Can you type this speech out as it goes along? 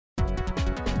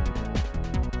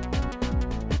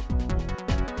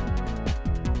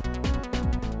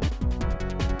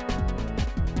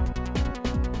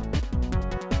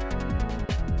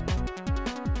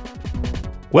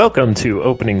Welcome to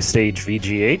Opening Stage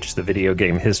VGH, the video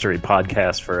game history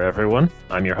podcast for everyone.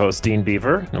 I'm your host, Dean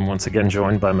Beaver, and I'm once again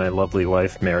joined by my lovely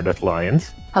wife, Meredith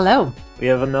Lyons. Hello. We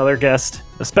have another guest,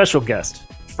 a special guest,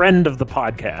 friend of the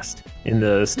podcast in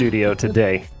the studio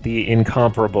today, the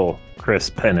incomparable Chris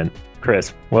Pennant.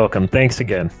 Chris, welcome. Thanks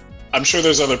again. I'm sure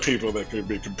there's other people that could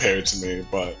be compared to me,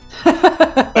 but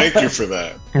thank you for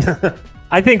that.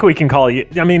 I think we can call you,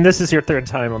 this is your third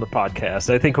time on the podcast.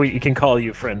 I think we can call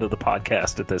you friend of the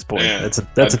podcast at this point. Yeah,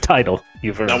 that's a title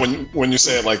you've earned. Now, when you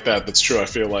say it like that, that's true. I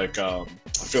feel like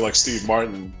Steve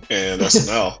Martin and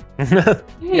SNL.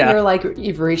 Yeah. You're like,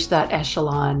 you've reached that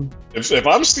echelon. If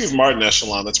I'm Steve Martin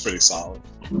echelon, that's pretty solid.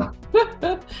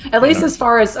 At least as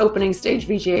far as Opening Stage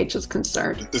VGH is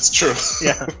concerned. It's true.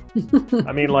 Yeah.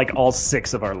 Like all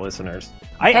 6 of our listeners.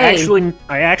 I actually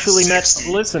met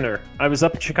a listener. I was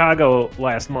up in Chicago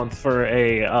last month for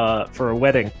a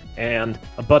wedding, and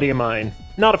a buddy of mine,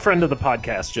 not a friend of the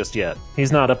podcast just yet.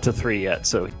 He's not up to 3 yet,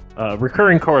 so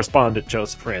recurring correspondent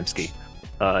Joseph Ramsky.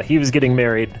 He was getting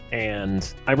married,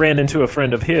 and I ran into a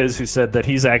friend of his who said that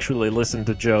he's actually listened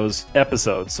to Joe's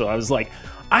episode. So I was like,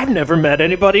 I've never met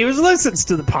anybody who listens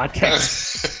to the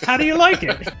podcast. How do you like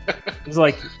it? He's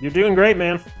like, you're doing great,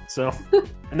 man. So,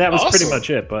 and that was pretty much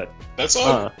it. But that's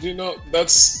all.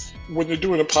 That's when you're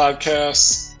doing a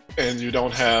podcast and you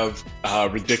don't have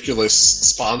ridiculous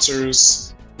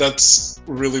sponsors. That's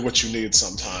really what you need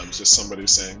sometimes. Just somebody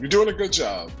saying, you're doing a good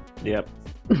job. Yep.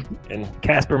 And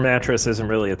Casper mattress isn't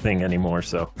really a thing anymore,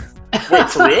 so. Wait,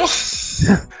 for real?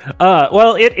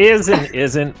 Well, it is and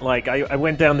isn't. Like, I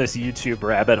went down this YouTube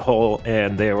rabbit hole,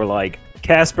 and they were like,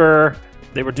 Casper,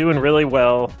 they were doing really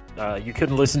well. You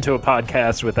couldn't listen to a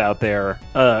podcast without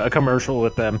a commercial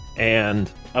with them. And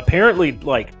apparently,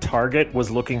 like, Target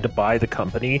was looking to buy the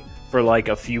company for like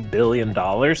a few $1 billion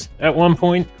at one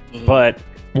point. Mm-hmm. But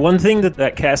one thing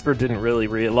that Casper didn't really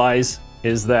realize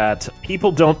is that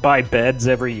people don't buy beds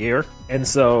every year. And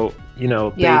so, you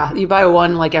buy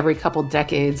one like every couple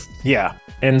decades. Yeah.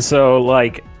 And so,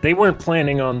 like, they weren't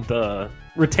planning on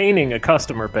retaining a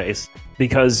customer base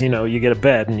because, you get a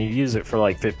bed and you use it for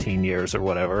like 15 years or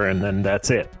whatever, and then that's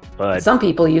it. But some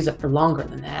people use it for longer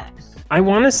than that. I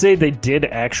want to say they did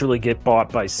actually get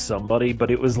bought by somebody, but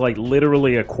it was like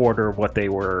literally a quarter of what they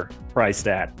were priced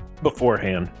at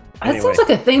beforehand. That seems like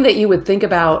a thing that you would think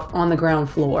about on the ground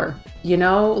floor.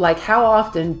 Like how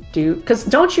often because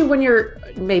don't you, when you're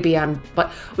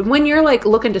like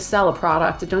looking to sell a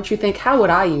product, don't you think, how would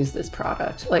I use this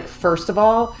product? Like, first of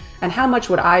all, and how much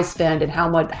would I spend, and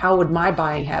how would my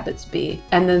buying habits be?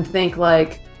 And then think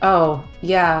like, oh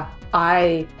yeah,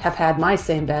 I have had my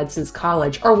same bed since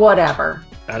college or whatever.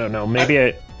 I don't know.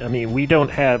 Maybe we don't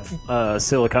have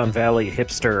Silicon Valley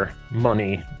hipster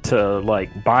money to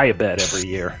like buy a bed every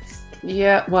year.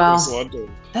 Yeah, well,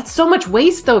 that's so much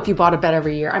waste though if you bought a bed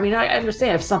every year. I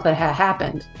understand if something had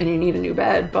happened and you need a new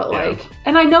bed, but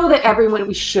and I know that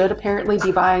we should apparently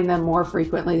be buying them more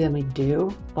frequently than we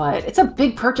do, but it's a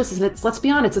big purchase, and let's be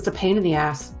honest, it's a pain in the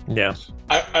ass. Yeah.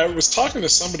 I was talking to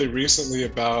somebody recently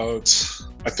about,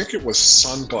 I think it was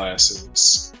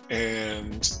sunglasses,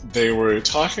 and they were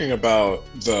talking about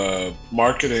the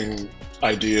marketing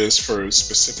ideas for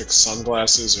specific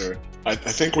sunglasses, or I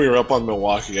think we were up on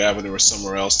Milwaukee Avenue or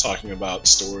somewhere else talking about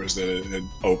stores that had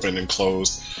opened and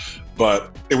closed.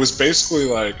 But it was basically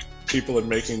like people are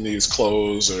making these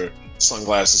clothes or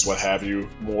sunglasses, what have you,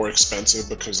 more expensive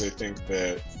because they think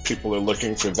that people are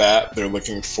looking for that. They're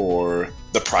looking for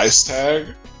the price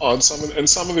tag on some of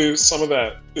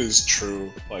that is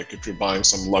true. Like if you're buying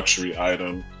some luxury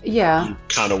item, you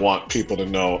kind of want people to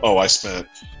know, oh, I spent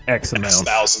X amount,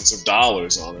 thousands of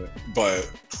dollars on it.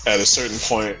 But at a certain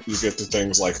point, you get to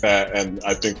things like that, and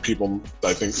I think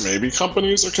maybe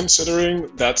companies are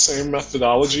considering that same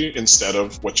methodology instead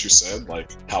of what you said, like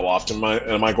how often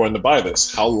am I going to buy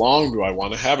this? How long do I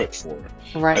want to have it for?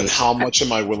 Right. And how much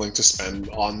am I willing to spend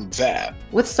on that?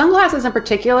 With sunglasses in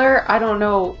particular, I don't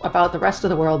know about the rest of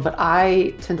the world, but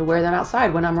I tend to wear them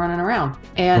outside when I'm running around.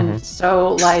 And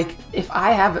so, like, if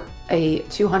I have a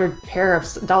 $200 pair of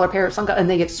sunglasses and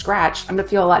they get scratched, I'm gonna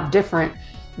feel a lot different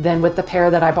than with the pair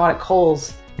that I bought at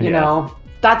Kohl's. You know,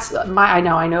 that's I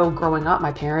know growing up,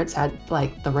 my parents had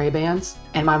like the Ray-Bans,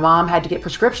 and my mom had to get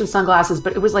prescription sunglasses,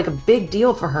 but it was like a big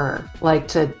deal for her, like,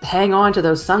 to hang on to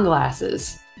those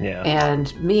sunglasses. Yeah.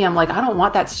 And me, I'm like, I don't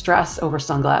want that stress over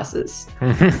sunglasses.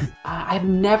 I've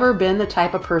never been the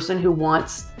type of person who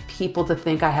wants people to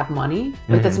think I have money.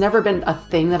 Like, that's never been a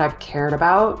thing that I've cared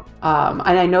about. And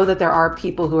I know that there are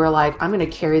people who are like, I'm going to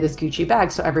carry this Gucci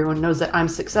bag so everyone knows that I'm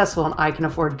successful and I can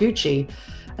afford Gucci.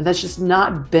 And that's just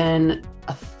not been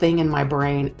a thing in my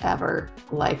brain ever.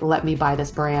 Like, let me buy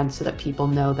this brand so that people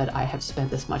know that I have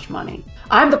spent this much money.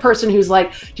 I'm the person who's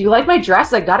like, do you like my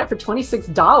dress? I got it for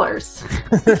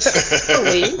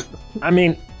 $26. I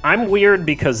mean, I'm weird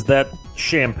because that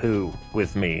shampoo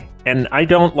with me, and I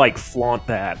don't like flaunt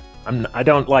that. I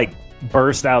don't like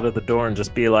burst out of the door and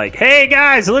just be like, hey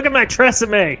guys, look at my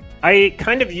Tresemme. I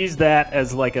kind of use that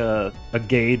as like a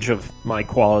gauge of my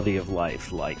quality of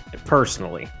life, like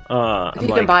personally. If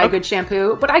you can buy a good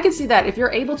shampoo. But I can see that if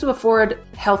you're able to afford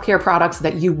healthcare products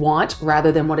that you want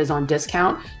rather than what is on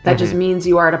discount, that just means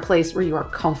you are at a place where you are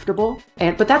comfortable.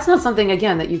 But that's not something,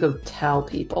 again, that you go tell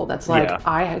people. That's like,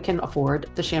 I can afford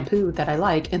the shampoo that I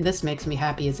like, and this makes me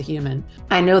happy as a human.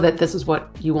 I know that this is what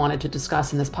you wanted to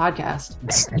discuss in this podcast.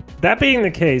 That being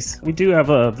the case, we do have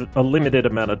a limited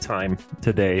amount of time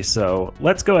today, so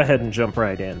let's go ahead and jump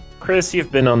right in. Chris,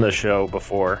 you've been on the show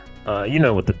before. You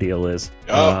know what the deal is.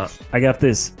 I got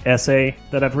this essay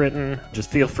that I've written.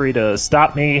 Just feel free to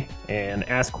stop me and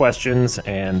ask questions.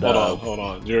 And hold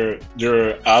on. You're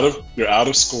out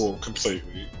of school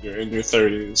completely. You're in your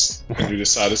 30s, and you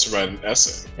decided to write an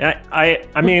essay.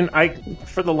 I mean,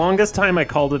 for the longest time I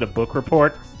called it a book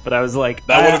report, but I was like,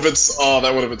 that would have been so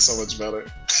much better.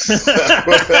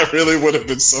 that really would have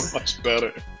been so much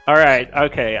better. All right,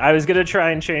 okay. I was gonna try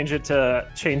and change it to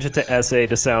essay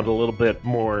to sound a little bit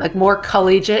more like more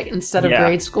collegiate instead of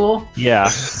grade school. Yeah.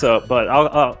 So, but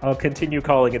I'll continue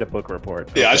calling it a book report.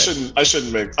 Yeah, okay. I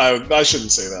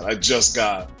shouldn't say that. I just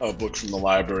got a book from the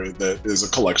library that is a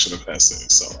collection of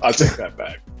essays, so I take that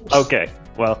back. Okay.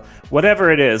 Well,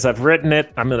 whatever it is, I've written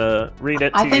it. I'm gonna read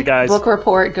it to you guys. Book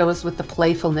report goes with the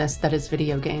playfulness that is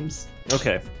video games.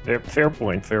 Okay, fair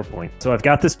point. So I've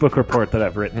got this book report that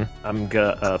I've written. I'm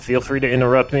gonna feel free to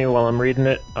interrupt me while I'm reading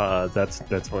it.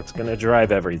 That's what's gonna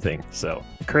drive everything. So,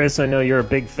 Chris, I know you're a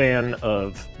big fan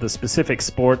of the specific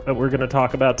sport that we're gonna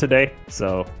talk about today.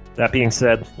 So, that being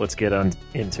said, let's get on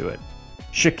into it.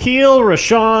 Shaquille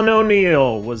Rashawn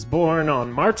O'Neal was born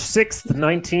on March 6th,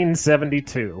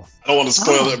 1972. I don't want to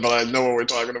spoil it, but I know what we're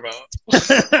talking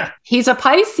about. He's a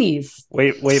Pisces.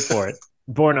 Wait for it.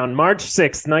 Born on March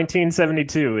 6th,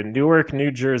 1972 in Newark,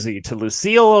 New Jersey to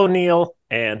Lucille O'Neal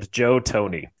and Joe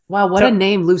Toney. Wow, what a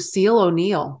name, Lucille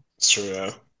O'Neal. It's true,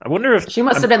 yeah. I wonder if... She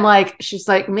must have been like, she's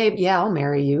like, maybe, I'll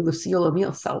marry you. Lucille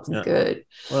O'Neal sounds good.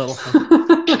 Well...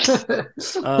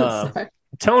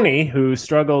 Toney, who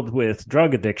struggled with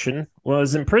drug addiction,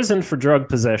 was imprisoned for drug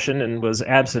possession and was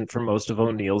absent for most of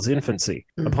O'Neal's infancy.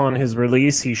 Mm-hmm. Upon his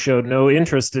release, he showed no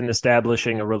interest in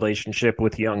establishing a relationship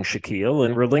with young Shaquille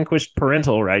and relinquished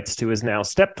parental rights to his now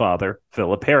stepfather,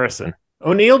 Philip Harrison.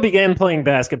 O'Neal began playing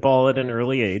basketball at an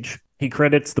early age. He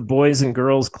credits the Boys and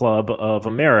Girls Club of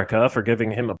America for giving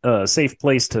him a safe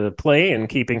place to play and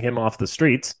keeping him off the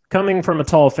streets. Coming from a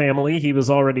tall family, he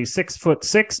was already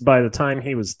 6'6" by the time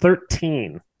he was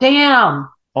 13. Damn!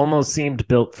 Almost seemed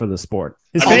built for the sport.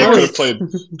 His family could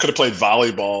have played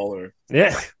volleyball or...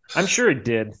 Yeah, I'm sure it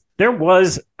did. There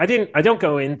was, I don't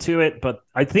go into it, but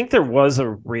I think there was a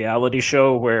reality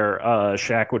show where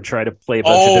Shaq would try to play a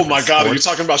bunch of different my God, sports. are you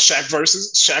talking about Shaq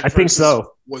versus? I think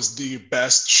so. Was the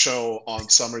best show on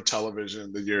summer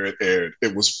television the year it aired.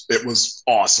 It was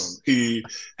awesome. He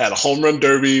had a home run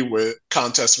derby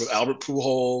contest with Albert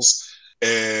Pujols.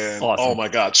 And awesome. Oh my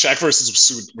God, Shaq versus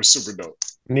was super dope.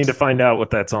 Need to find out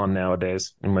what that's on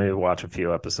nowadays. I might watch a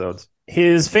few episodes.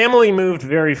 His family moved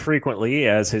very frequently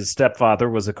as his stepfather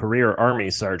was a career Army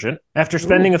sergeant. After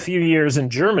spending a few years in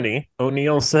Germany,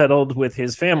 O'Neal settled with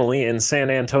his family in San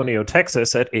Antonio,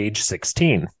 Texas at age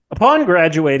 16. Upon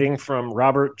graduating from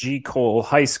Robert G. Cole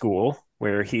High School,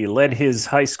 where he led his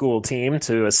high school team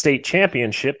to a state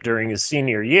championship during his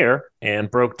senior year and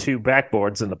broke 2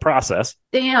 backboards in the process.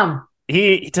 Damn.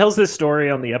 He tells this story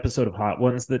on the episode of Hot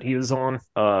Ones that he was on,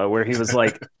 where he was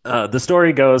like, the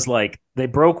story goes like they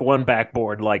broke one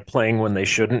backboard like playing when they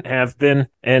shouldn't have been,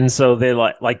 and so they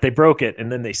like they broke it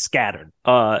and then they scattered.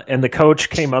 And the coach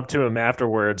came up to him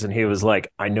afterwards and he was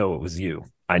like, "I know it was you.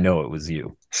 I know it was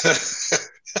you."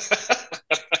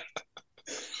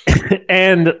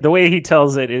 And the way he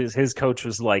tells it is his coach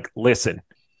was like, "Listen,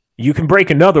 you can break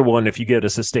another one if you get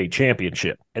us a state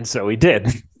championship," and so he did.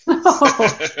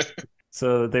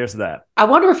 So there's that. I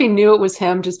wonder if he knew it was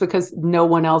him just because no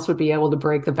one else would be able to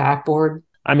break the backboard.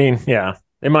 I mean, yeah,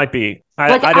 it might be.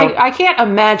 I can't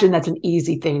imagine that's an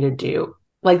easy thing to do.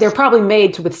 Like they're probably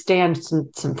made to withstand some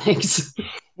things.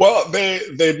 Well, they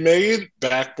made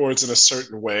backboards in a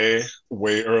certain way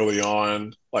early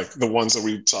on. Like the ones that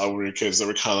we saw when we were kids, they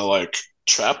were kind of like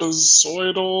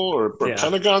trapezoidal or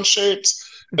pentagon shaped.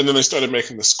 And then they started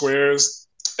making the squares,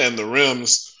 and the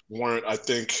rims weren't, I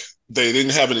think, they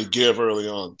didn't have any give early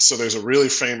on. So there's a really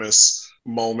famous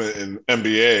moment in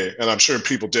NBA, and I'm sure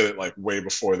people did it like way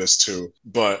before this too.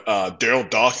 But Daryl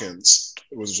Dawkins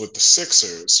was with the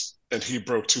Sixers, and he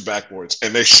broke 2 backboards,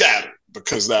 and they shattered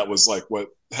because that was like what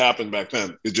happened back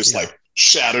then. It just like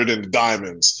shattered into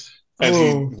diamonds.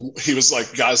 And he was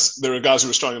like, guys, there were guys who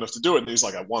were strong enough to do it. And he's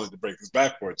like, I wanted to break this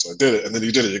backboard, so I did it. And then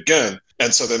he did it again.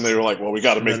 And so then they were like, well, we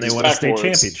got to make these backboards. They won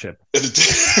a state championship. In a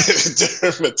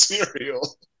different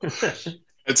material.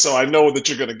 And so I know that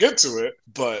you're going to get to it.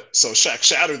 But so Shaq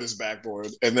shattered this backboard.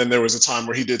 And then there was a time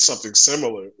where he did something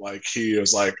similar. Like he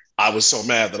was like, I was so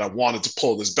mad that I wanted to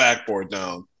pull this backboard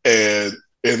down. And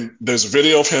there's a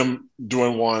video of him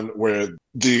doing one where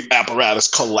the apparatus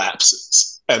collapses.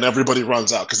 And everybody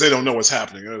runs out because they don't know what's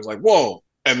happening. And it was like, whoa.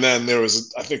 And then there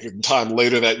was, I think, a time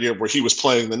later that year where he was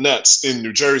playing the Nets in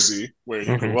New Jersey, where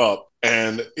he grew up.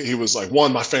 And he was like,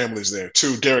 1, my family's there.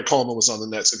 2, Derek Coleman was on the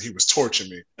Nets and he was torching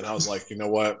me. And I was like, you know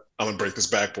what? I'm going to break this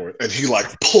backboard. And he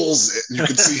like pulls it. And you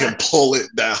can see him pull it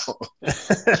down.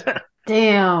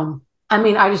 Damn. I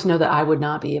mean, I just know that I would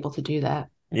not be able to do that.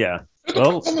 Yeah.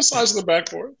 Well, on the size of the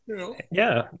backboard, you know.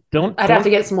 Yeah. I'd have to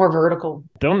get some more vertical.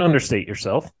 Don't understate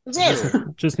yourself. Exactly.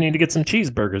 Just need to get some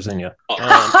cheeseburgers in you.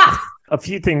 A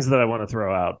few things that I want to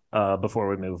throw out before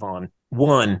we move on.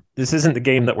 One, this isn't the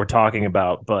game that we're talking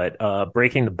about, but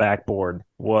breaking the backboard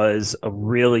was a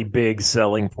really big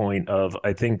selling point of,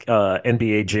 I think,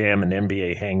 NBA Jam and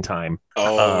NBA Hang Time.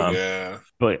 Oh, yeah.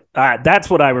 But that's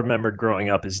what I remembered growing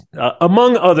up is,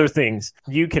 among other things,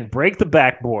 you can break the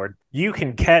backboard, you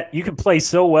can play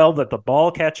so well that the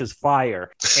ball catches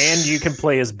fire, and you can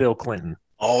play as Bill Clinton.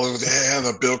 Oh, yeah,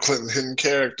 the Bill Clinton hidden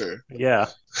character. Yeah.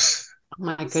 Oh,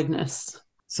 my goodness.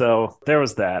 So there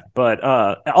was that. But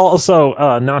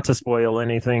also, not to spoil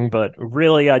anything, but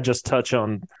really I just touch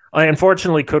on... I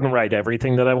unfortunately couldn't write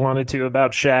everything that I wanted to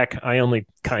about Shaq. I only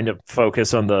kind of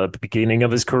focus on the beginning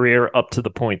of his career up to the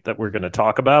point that we're going to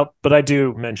talk about. But I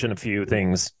do mention a few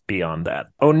things beyond that.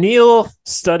 O'Neal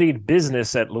studied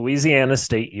business at Louisiana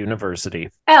State University.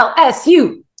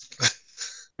 LSU!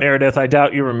 Meredith, I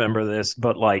doubt you remember this,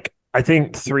 but I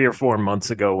think 3 or 4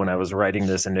 months ago when I was writing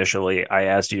this initially, I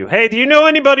asked you, hey, do you know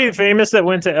anybody famous that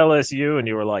went to LSU? And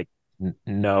you were like,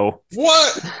 no.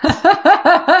 What?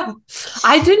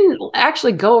 I didn't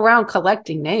actually go around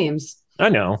collecting names. I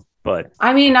know, but...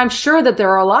 I mean, I'm sure that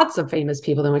there are lots of famous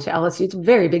people that went to LSU. It's a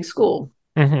very big school.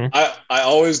 Mm-hmm. I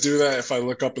always do that. If I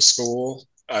look up a school,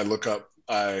 I'm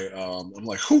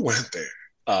like, who went there?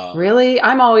 Really?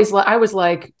 I was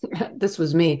like, this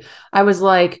was me. I was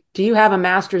like, do you have a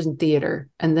master's in theater?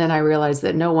 And then I realized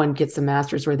that no one gets a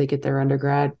master's where they get their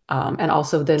undergrad. And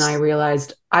also then I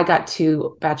realized I got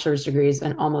 2 bachelor's degrees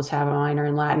and almost have a minor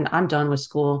in Latin. I'm done with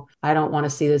school. I don't want to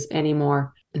see this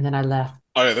anymore. And then I left.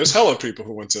 Oh yeah, there's hella people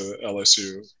who went to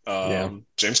LSU.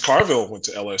 James Carville went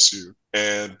to LSU,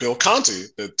 and Bill Conti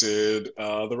that did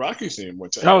the Rocky theme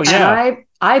went to LSU. Oh yeah, and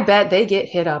I bet they get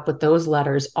hit up with those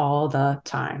letters all the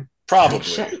time. Probably.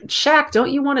 Shaq,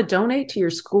 don't you want to donate to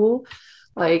your school?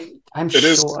 I'm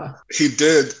sure. He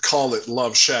did call it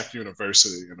Love Shaq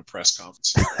University in a press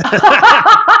conference.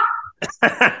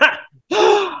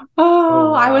 Oh,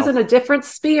 wow. I was in a different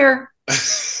sphere.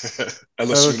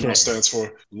 LSU now stands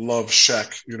for Love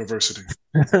Shaq University.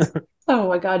 Oh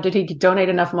my God! Did he donate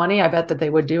enough money? I bet that they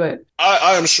would do it.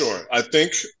 I am sure. I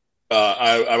think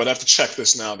I would have to check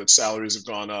this now that salaries have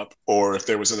gone up or if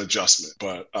there was an adjustment.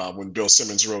 But when Bill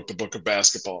Simmons wrote the book of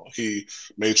basketball, he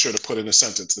made sure to put in a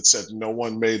sentence that said no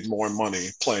one made more money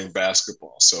playing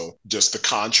basketball. So just the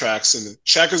contracts, and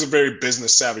Shaq is a very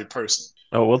business savvy person.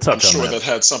 Oh, we'll touch on that. I'm sure that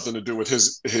had something to do with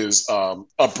his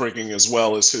upbringing as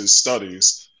well as his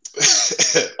studies.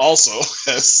 Also,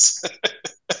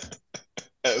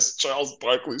 as Charles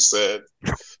Barkley said,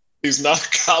 he's not a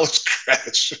college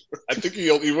graduate. I think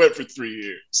he went for 3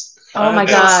 years. Oh my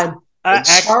God.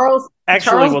 Charles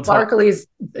we'll Barkley's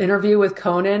interview with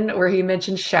Conan where he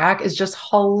mentioned Shaq is just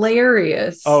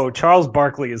hilarious. Oh, Charles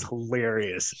Barkley is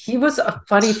hilarious. He was a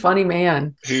funny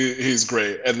man. He's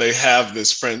great. And they have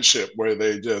this friendship where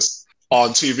they just on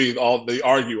TV they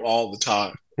argue all the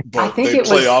time. But they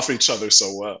play off each other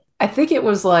so well. I think it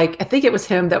was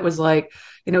him that was like,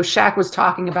 Shaq was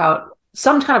talking about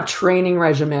some kind of training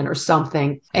regimen or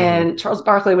something. And Charles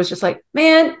Barkley was just like,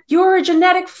 man, you're a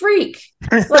genetic freak.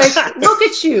 Look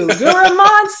at you. You're a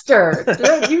monster.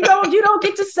 You don't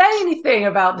get to say anything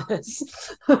about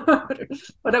this.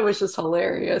 But it was just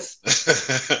hilarious.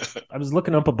 I was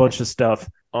looking up a bunch of stuff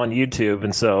on YouTube.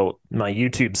 And so my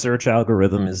YouTube search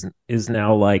algorithm is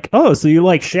now like, oh, so you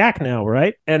like Shaq now,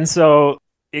 right? And so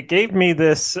it gave me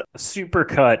this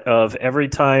supercut of every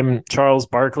time Charles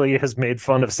Barkley has made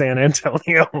fun of San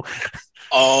Antonio.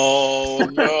 Oh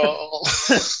no.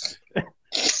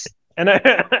 And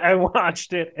I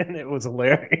watched it and it was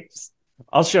hilarious.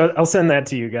 I'll send that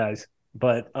to you guys.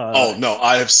 But oh no,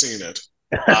 I have seen it.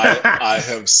 I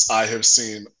have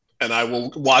seen, and I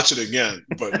will watch it again.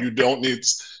 But you don't need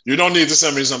to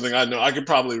send me something. I know I could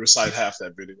probably recite half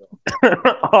that video.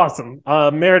 Awesome.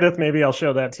 Meredith, maybe I'll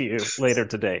show that to you later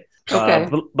today. Okay.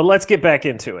 But let's get back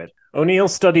into it. O'Neal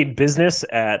studied business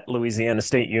at Louisiana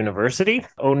State University.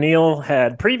 O'Neal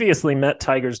had previously met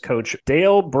Tigers coach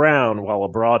Dale Brown while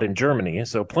abroad in Germany,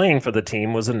 so playing for the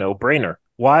team was a no-brainer.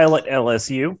 While at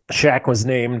LSU, Shaq was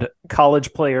named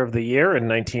College Player of the Year in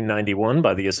 1991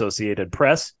 by the Associated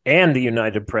Press and the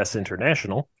United Press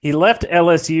International. He left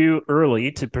LSU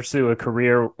early to pursue a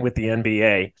career with the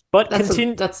NBA, but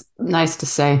that's nice to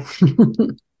say.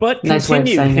 But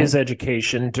continued his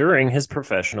education during his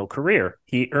professional career.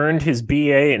 He earned his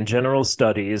BA in General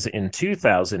Studies in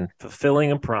 2000,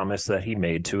 fulfilling a promise that he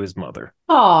made to his mother.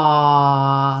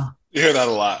 Aww. You hear that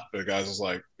a lot. The guys is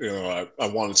like, I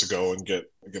wanted to go and get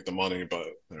the money, but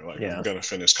they're like, I'm going to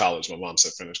finish college. My mom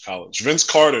said finish college. Vince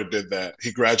Carter did that.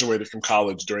 He graduated from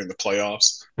college during the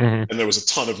playoffs. Mm-hmm. And there was a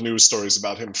ton of news stories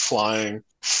about him flying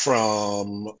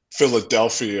from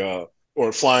Philadelphia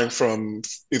or flying from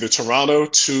either Toronto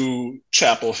to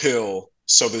Chapel Hill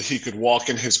so that he could walk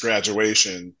in his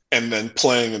graduation, and then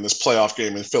playing in this playoff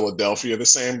game in Philadelphia the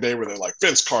same day where they're like,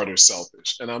 Vince Carter's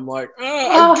selfish. And I'm like,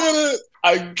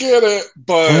 I get it.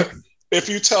 But if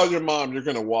you tell your mom you're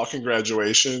going to walk in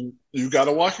graduation, you got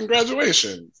to walk in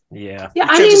graduation. Yeah. Yeah.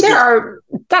 I mean,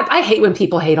 I hate when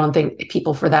people hate on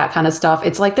people for that kind of stuff.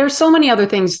 It's like, there's so many other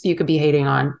things you could be hating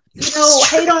on. Let's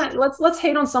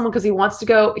hate on someone because he wants to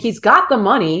go, he's got the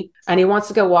money and he wants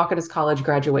to go walk at his college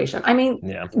graduation. I mean,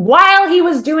 while he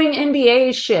was doing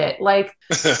NBA shit, like,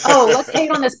 let's hate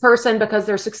on this person because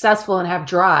they're successful and have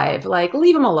drive. Like,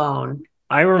 leave them alone.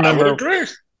 I would agree.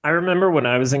 I remember when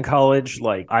I was in college,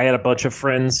 like I had a bunch of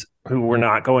friends who were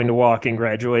not going to walk in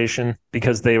graduation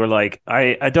because they were like,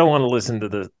 I don't want to listen to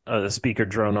the speaker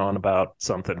drone on about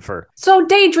something for. So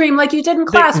daydream like you did in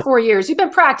class 4 years. You've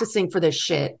been practicing for this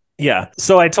shit. Yeah.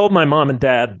 So I told my mom and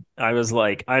dad, I was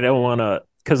like, I don't want to,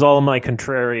 because all of my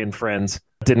contrarian friends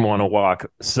didn't want to walk.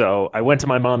 So I went to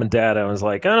my mom and dad. I was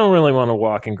like, I don't really want to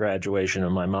walk in graduation.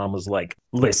 And my mom was like,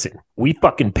 listen, we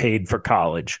fucking paid for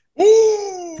college.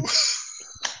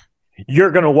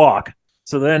 You're going to walk.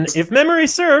 So then, if memory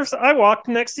serves, I walked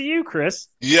next to you, Chris.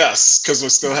 Yes, because we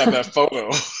still have that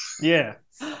photo. Yeah.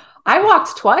 I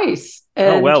walked twice.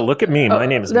 And, oh, well, look at me. My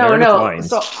name is Meredith Wines.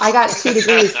 So I got 2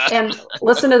 degrees. And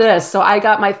listen to this. So I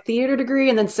got my theater degree,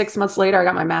 and then 6 months later, I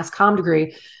got my mass comm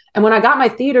degree. And when I got my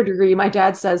theater degree, my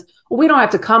dad says, well, we don't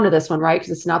have to come to this one, right?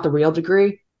 Because it's not the real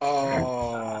degree.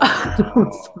 Oh.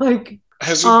 It's like...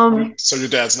 So your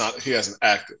dad's he hasn't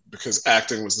acted, because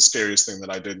acting was the scariest thing that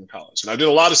I did in college. And I did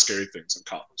a lot of scary things in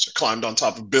college. I climbed on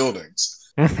top of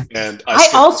buildings. And I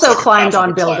also climbed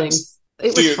on buildings.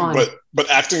 It was fun. But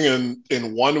acting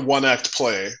in one act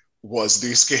play was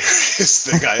the scariest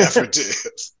thing I ever did.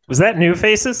 Was that New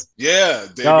Faces? Yeah,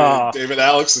 David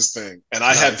Alex's thing. And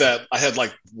I had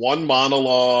like one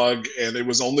monologue, and it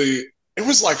was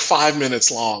like 5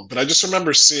 minutes long, but I just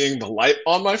remember seeing the light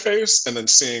on my face and then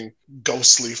seeing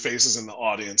ghostly faces in the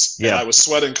audience. Yeah. And I was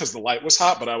sweating because the light was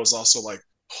hot, but I was also like,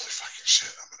 holy fucking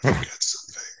shit, I'm going to forget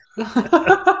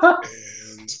something.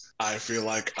 And I feel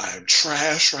like I am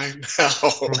trash right now.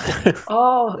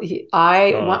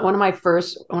 One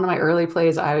of my early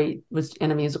plays, I was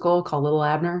in a musical called Little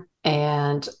Abner,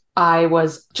 and I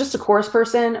was just a chorus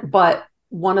person, but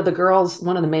one of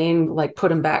the main like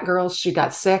put 'em back girls, she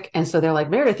got sick. And so they're like,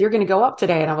 Meredith, you're going to go up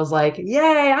today. And I was like,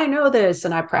 yay, I know this.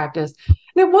 And I practiced. And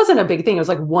it wasn't a big thing. It was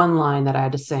like one line that I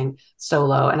had to sing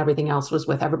solo, and everything else was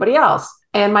with everybody else.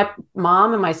 And my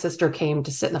mom and my sister came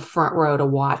to sit in the front row to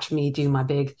watch me do my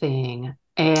big thing.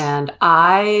 And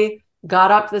I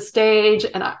got up the stage,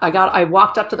 and I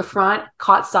walked up to the front,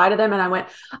 caught sight of them. And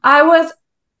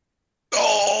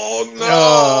oh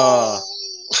no.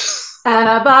 And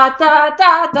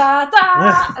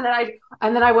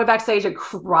and then I went backstage and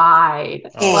cried.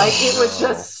 Like, it was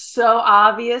just so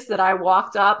obvious that I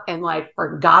walked up and like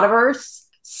forgot a verse,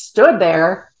 stood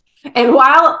there, and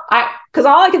because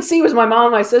all I could see was my mom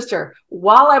and my sister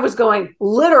while I was going,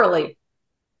 literally,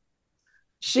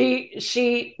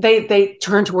 they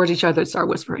turned towards each other and started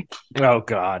whispering. Oh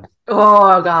God.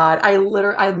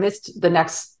 I missed the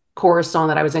next chorus song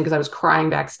that I was in because I was crying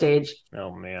backstage.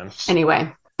 Oh man.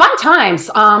 Anyway. Fun times.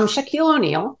 Shaquille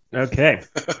O'Neal. Okay.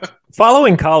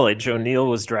 Following college, O'Neal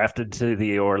was drafted to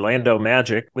the Orlando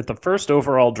Magic with the first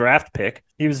overall draft pick.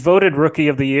 He was voted Rookie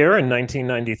of the Year in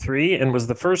 1993 and was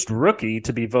the first rookie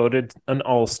to be voted an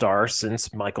All-Star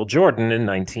since Michael Jordan in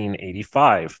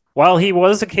 1985. While he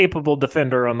was a capable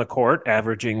defender on the court,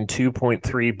 averaging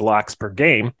 2.3 blocks per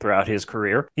game throughout his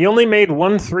career, he only made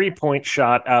one three-point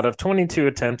shot out of 22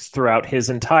 attempts throughout his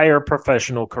entire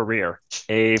professional career,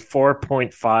 a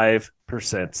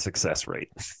 4.5% success rate.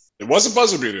 It was a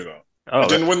buzzer beater, though. Oh, it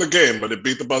didn't win the game, but it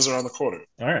beat the buzzer on the quarter.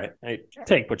 All right. Hey,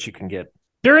 take what you can get.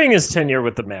 During his tenure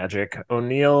with the Magic,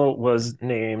 O'Neal was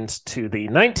named to the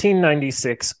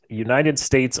 1996 United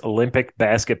States Olympic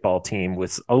basketball team,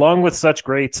 along with such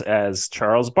greats as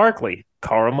Charles Barkley,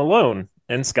 Karl Malone,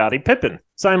 and Scottie Pippen.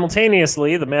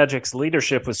 Simultaneously, the Magic's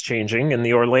leadership was changing, and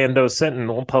the Orlando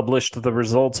Sentinel published the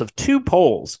results of two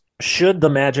polls. Should the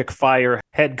Magic fire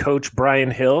head coach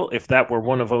Brian Hill if that were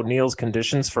one of O'Neal's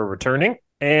conditions for returning?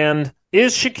 And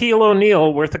is Shaquille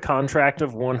O'Neal worth a contract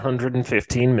of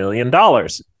 $115 million?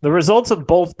 The results of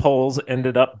both polls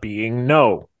ended up being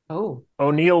no. Oh.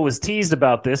 O'Neal was teased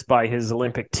about this by his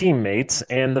Olympic teammates,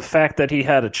 and the fact that he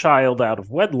had a child out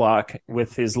of wedlock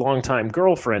with his longtime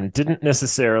girlfriend didn't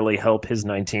necessarily help his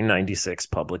 1996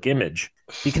 public image.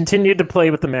 He continued to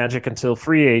play with the Magic until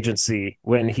free agency,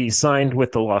 when he signed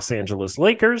with the Los Angeles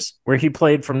Lakers, where he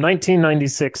played from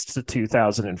 1996 to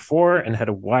 2004 and had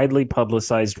a widely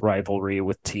publicized rivalry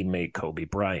with teammate Kobe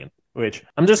Bryant. Which,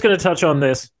 I'm just going to touch on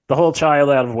this, the whole child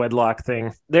out of wedlock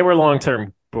thing. They were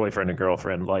long-term boyfriend and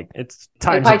girlfriend. Like, it's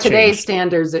times by today's changed.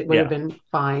 standards, it would have been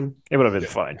fine. It would have been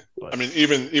fine. But. I mean,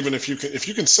 even if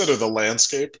you consider the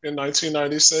landscape in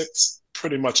 1996,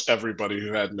 pretty much everybody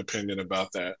who had an opinion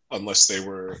about that, unless they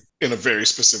were in a very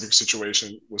specific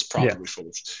situation, was probably full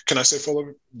of. Can I say full of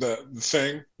the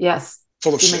thing? Yes.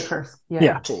 Full of shit.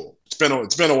 Yeah. Cool. It's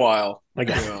been a while. I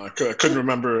couldn't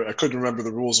remember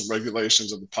the rules and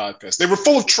regulations of the podcast. They were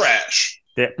full of trash.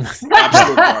 Yeah.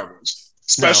 Absolute garbage.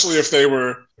 Especially if they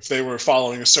were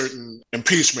following a certain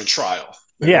impeachment trial.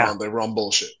 They were on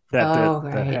bullshit. That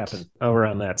happened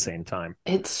around that same time.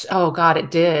 It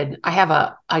did.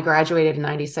 I graduated in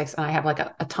 96 and I have like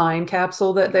a time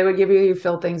capsule that they would give you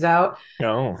fill things out.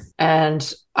 Oh.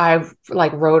 And I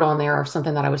like wrote on there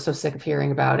something that I was so sick of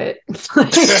hearing about it.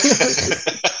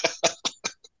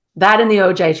 That and the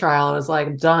OJ trial, I was like,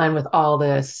 I'm done with all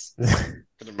this. I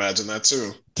can imagine that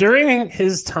too. During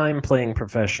his time playing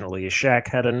professionally, Shaq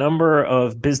had a number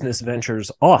of business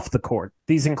ventures off the court.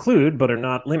 These include, but are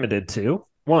not limited to,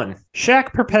 1.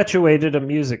 Shaq perpetuated a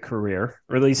music career,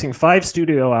 releasing 5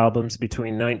 studio albums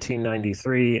between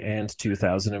 1993 and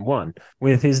 2001,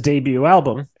 with his debut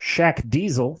album, Shaq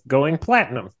Diesel, going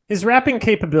platinum. His rapping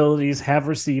capabilities have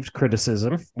received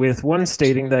criticism, with one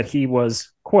stating that he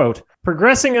was, quote,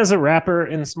 progressing as a rapper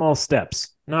in small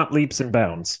steps, not leaps and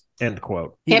bounds. End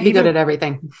quote. Can't be good at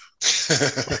everything.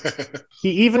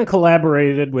 He even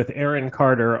collaborated with Aaron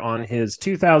Carter on his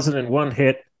 2001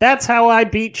 hit, That's How I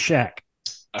Beat Shaq.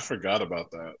 I forgot about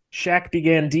that. Shaq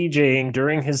began DJing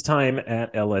during his time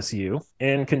at LSU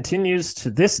and continues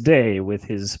to this day with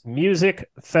his music,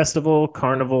 festival,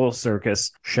 carnival,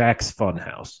 circus, Shaq's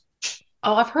Funhouse.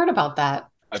 Oh, I've heard about that.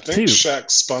 I think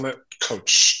Shaq spun it.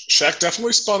 Coach Shaq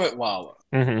definitely spun at Lala.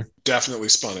 Mm-hmm. Definitely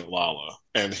spun at Lala.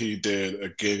 And he did a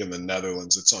gig in the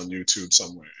Netherlands. It's on YouTube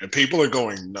somewhere. And people are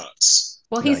going nuts.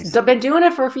 Well, he's been doing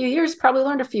it for a few years. Probably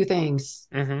learned a few things.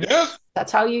 Mm-hmm. Yeah.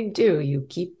 That's how you do. You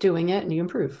keep doing it and you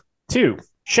improve. 2.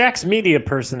 Shaq's media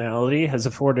personality has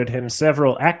afforded him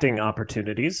several acting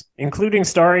opportunities, including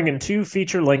starring in 2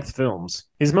 feature-length films.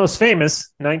 His most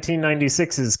famous,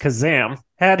 1996's Kazam,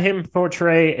 had him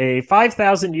portray a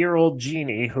 5,000-year-old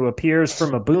genie who appears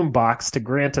from a boombox to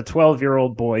grant a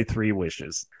 12-year-old boy 3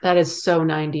 wishes. That is so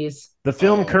 90s. The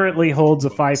film currently holds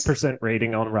a 5%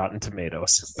 rating on Rotten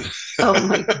Tomatoes. Oh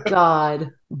my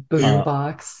God.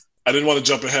 Boombox. I didn't want to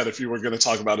jump ahead if you were going to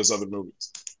talk about his other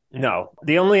movies. No,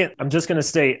 I'm just going to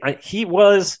state he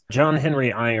was John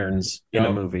Henry Irons in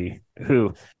a movie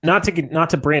who, not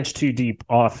to branch too deep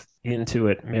off into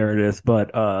it, Meredith,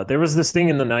 but there was this thing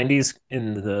in the 90s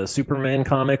in the Superman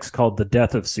comics called The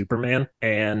Death of Superman.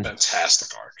 And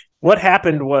fantastic arc. What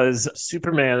happened was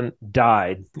Superman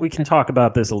died. We can talk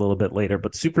about this a little bit later,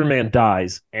 but Superman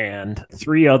dies and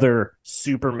 4 other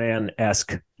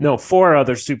Superman-esque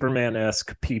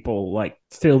people like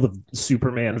fill the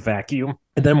Superman vacuum.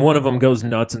 And then one of them goes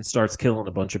nuts and starts killing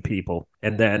a bunch of people.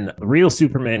 And then the real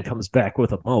Superman comes back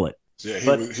with a mullet. Yeah,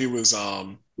 he was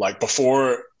like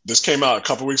before this came out a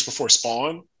couple weeks before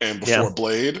Spawn and before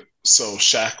Blade. So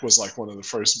Shaq was like one of the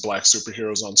first black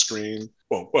superheroes on screen.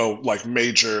 Well, like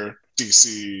major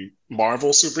DC Marvel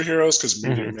superheroes, because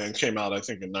Meteor Man came out, I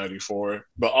think, in '94.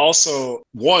 But also,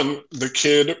 the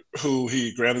kid who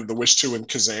he granted the wish to in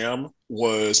Kazam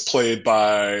was played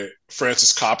by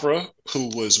Francis Capra, who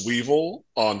was Weevil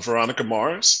on Veronica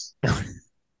Mars.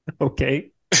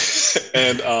 Okay.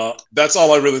 And that's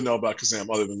all I really know about Kazam,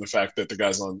 other than the fact that the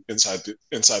guys on Inside the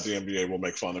NBA will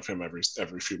make fun of him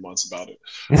every few months about it.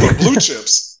 But Blue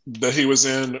Chips, that he was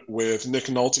in with Nick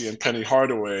Nolte and Penny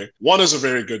Hardaway, one is a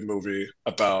very good movie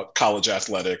about college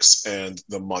athletics and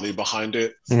the money behind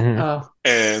it.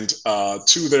 And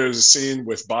two, there's a scene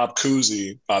with Bob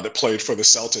Cousy that played for the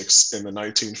Celtics in the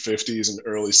 1950s and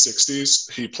early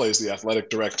 60s. He plays the athletic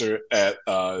director at,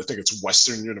 I think it's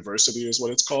Western University is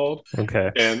what it's called.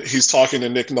 Okay. And he's talking to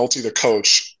Nick Nolte, the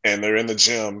coach, and they're in the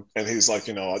gym. And he's like,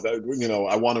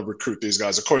 I want to recruit these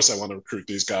guys. Of course I want to recruit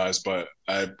these guys, but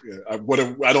I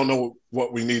don't know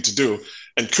what we need to do.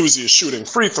 And Cousy is shooting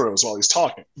free throws while he's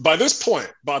talking. By this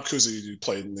point, Bob Cousy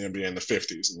played in the NBA in the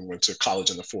 50s and went to college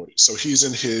in the 40s. So he's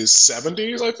in his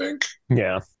 70s, I think.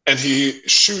 Yeah. And he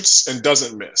shoots and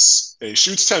doesn't miss. And he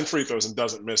shoots 10 free throws and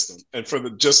doesn't miss them. And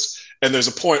and there's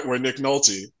a point where Nick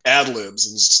Nolte ad-libs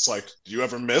and it's just like, do you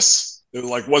ever miss? It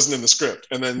wasn't in the script.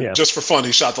 And then just for fun,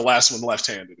 he shot the last one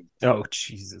left-handed. Oh,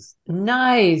 Jesus.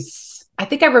 Nice. I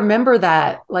think I remember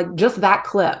that, just that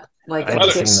clip. I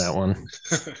haven't seen that one.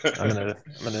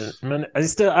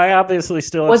 I obviously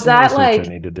still have was some that research I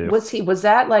need to do. Was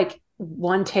that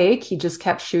one take? He just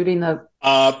kept shooting the.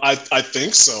 I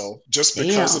think so. Just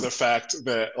because of the fact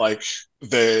that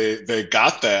they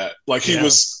got that. He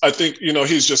was. I think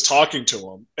he's just talking to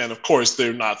him, and of course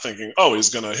they're not thinking, oh, he's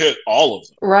gonna hit all of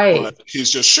them. Right. But he's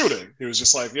just shooting. He was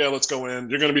just like, yeah, let's go in.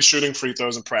 You're gonna be shooting free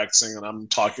throws and practicing, and I'm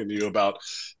talking to you about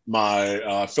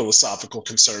my philosophical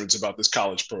concerns about this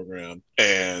college program,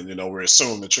 and we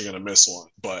assume that you're going to miss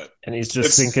one, and he's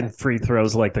just thinking free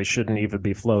throws like they shouldn't even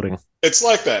be floating. It's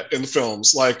like that in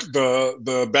films, like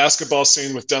the basketball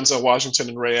scene with Denzel Washington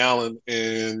and Ray Allen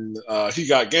in He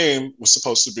Got Game was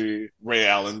supposed to be Ray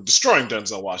Allen destroying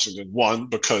Denzel Washington. One,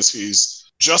 because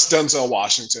he's just Denzel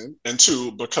Washington, and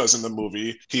two, because in the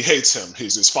movie he hates him.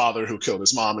 He's his father who killed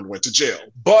his mom and went to jail.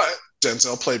 But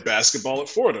Denzel played basketball at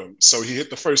Fordham, so he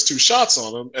hit the first two shots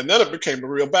on him, and then it became a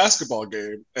real basketball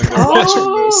game. And they're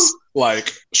watching this,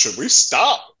 should we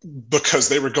stop? Because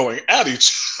they were going at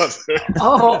each other.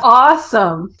 Oh,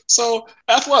 awesome. So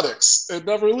athletics, it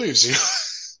never leaves you.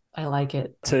 I like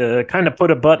it. To kind of put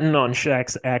a button on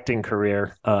Shaq's acting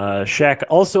career, Shaq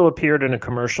also appeared in a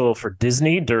commercial for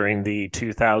Disney during the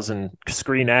 2000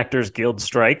 Screen Actors Guild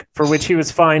strike, for which he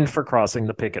was fined for crossing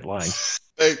the picket line.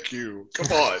 Thank you.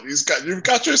 Come on. You've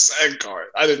got your SAG card.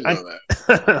 I didn't know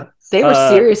that. They were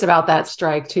serious about that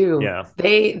strike too. Yeah.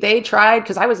 They tried,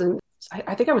 because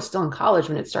I think I was still in college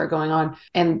when it started going on,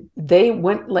 and they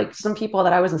went, some people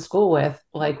that I was in school with,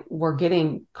 were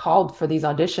getting called for these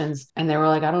auditions, and they were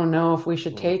like, I don't know if we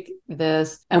should take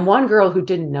this. And one girl who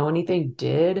didn't know anything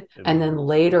did. And then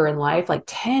later in life,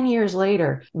 10 years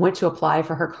later, went to apply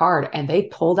for her card, and they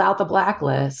pulled out the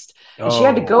blacklist. And she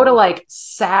had to go to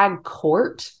SAG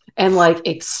court and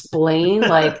explain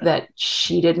that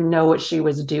she didn't know what she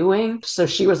was doing. So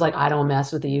she was like, I don't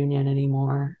mess with the union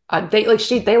anymore. They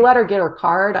let her get her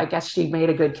card. I guess she made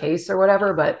a good case or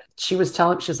whatever, but she was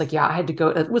like, yeah, I had to go.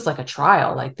 It was like a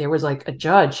trial. There was a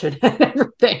judge and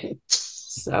everything.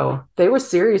 So they were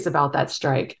serious about that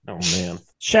strike. Oh man.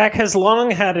 Shaq has long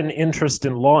had an interest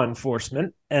in law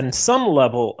enforcement and some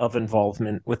level of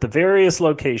involvement with the various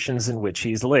locations in which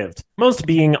he's lived, most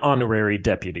being honorary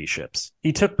deputyships.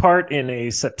 He took part in a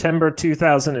September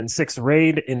 2006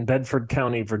 raid in Bedford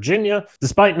County, Virginia,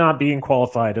 despite not being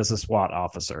qualified as a SWAT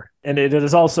officer. And it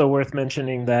is also worth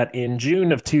mentioning that in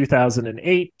June of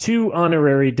 2008, 2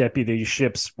 honorary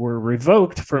deputyships were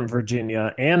revoked from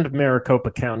Virginia and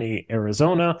Maricopa County,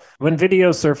 Arizona, when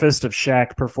video surfaced of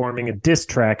Shaq performing a diss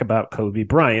track about Kobe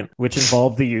Bryant, which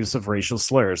involved the use of racial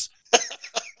slurs.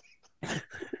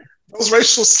 Those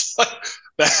racial slurs.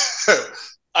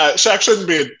 Shaq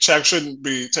shouldn't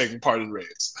be taking part in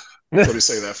raids. Let me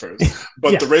say that first.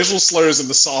 But the racial slurs in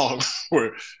the song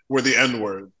were the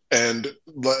N-word. And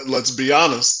let's be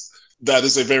honest, that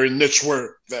is a very niche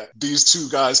word that these two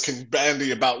guys can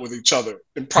bandy about with each other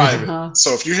in private. Uh-huh.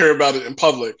 So if you hear about it in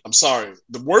public, I'm sorry.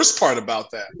 The worst part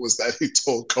about that was that he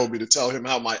told Kobe to tell him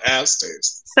how my ass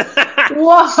tastes.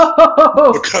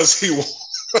 Whoa! Because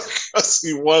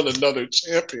he won another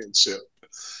championship.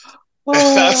 Whoa.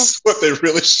 And that's what they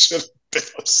really should have been.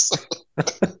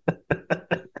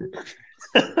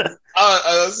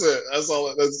 That's it. That's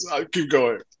all. I keep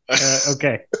going.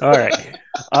 Okay. All right.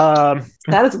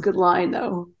 That is a good line,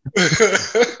 though.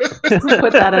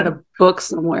 Put that in a book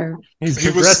somewhere. He's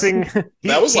progressing.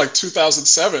 That was like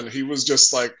 2007. He was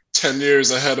just like 10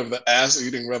 years ahead of the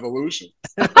ass-eating revolution.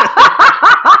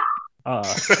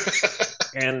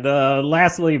 And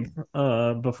lastly,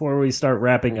 before we start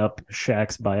wrapping up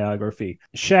Shaq's biography,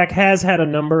 Shaq has had a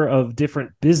number of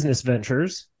different business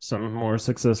ventures, some more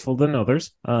successful than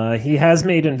others. He has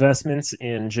made investments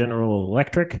in General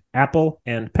Electric, Apple,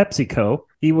 and PepsiCo.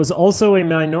 He was also a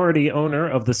minority owner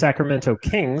of the Sacramento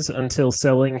Kings until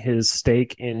selling his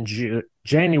stake in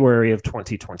January of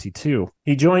 2022.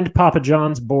 He joined Papa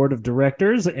John's board of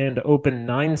directors and opened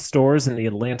 9 stores in the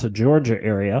Atlanta, Georgia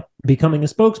area, becoming a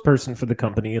spokesperson for the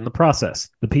company in the process.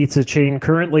 The pizza chain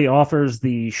currently offers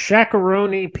the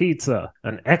Shaq-a-Roni pizza,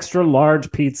 an extra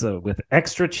large pizza with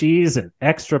extra cheese and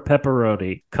extra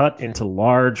pepperoni cut into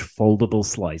large foldable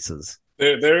slices. I'm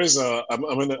in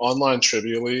the online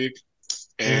trivia league,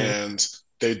 and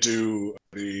they do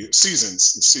the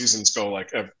seasons. The seasons go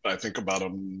like, I think, about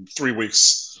 3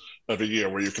 weeks of a year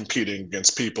where you're competing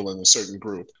against people in a certain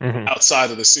group.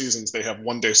 Outside of the seasons, they have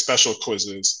one-day special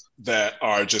quizzes that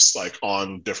are just like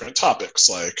on different topics,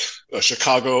 like a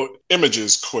Chicago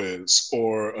Images quiz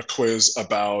or a quiz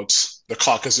about the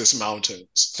Caucasus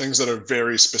Mountains, things that are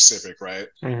very specific, right?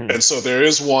 And so there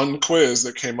is one quiz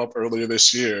that came up earlier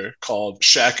this year called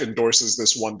Shaq Endorses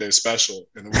This One Day Special,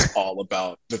 and it was all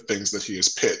about the things that he has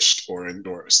pitched or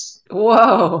endorsed.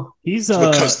 Whoa.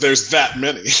 Because there's that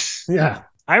many. Yeah.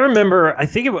 I remember, I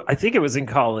think it was in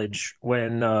college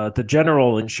when the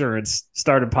General Insurance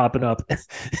started popping up,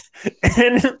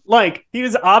 and like he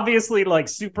was obviously like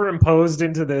superimposed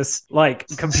into this like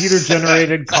computer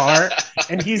generated car,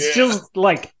 and he's just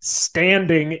like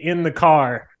standing in the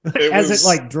car it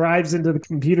like drives into the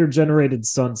computer generated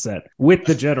sunset with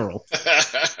the General.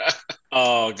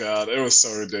 Oh God, it was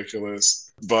so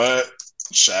ridiculous. But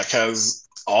Shaq has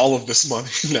all of this money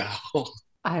now.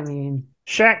 I mean,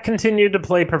 Shaq continued to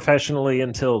play professionally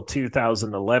until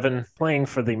 2011, playing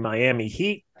for the Miami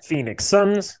Heat, Phoenix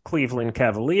Suns, Cleveland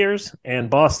Cavaliers, and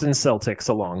Boston Celtics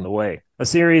along the way. A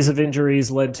series of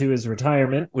injuries led to his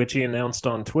retirement, which he announced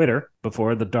on Twitter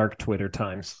before the dark Twitter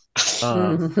times.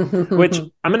 Which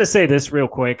I'm going to say this real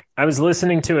quick. I was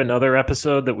listening to another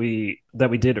episode that we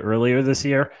did earlier this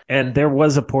year, and there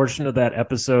was a portion of that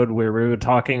episode where we were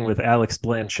talking with Alex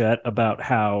Blanchett about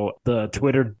how the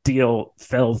Twitter deal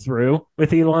fell through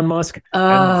with Elon Musk.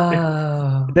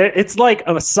 It's like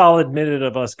a solid minute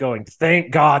of us going,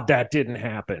 "Thank God that didn't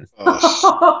happen."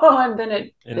 And then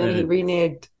he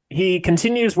reneged. He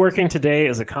continues working today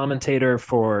as a commentator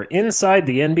for Inside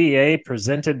the NBA,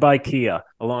 presented by Kia,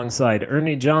 alongside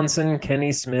Ernie Johnson,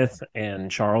 Kenny Smith, and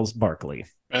Charles Barkley.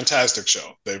 Fantastic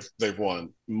show. They've won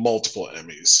multiple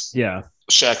Emmys. Yeah.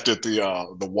 Shaq did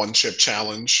the one chip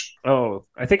challenge. Oh,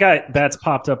 I think that's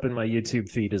popped up in my YouTube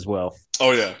feed as well.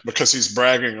 Oh yeah, because he's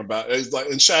bragging about it.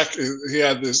 And Shaq, he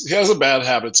has a bad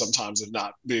habit sometimes of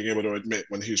not being able to admit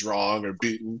when he's wrong or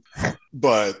beaten.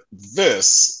 But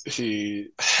this, he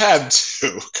had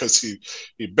to, because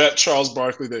he bet Charles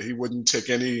Barkley that he wouldn't take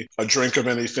a drink of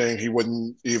anything. He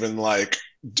wouldn't even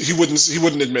he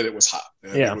wouldn't admit it was hot.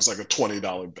 And it was like a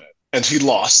 $20 bet, and he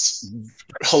lost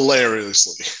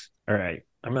hilariously. All right,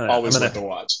 I'm gonna have to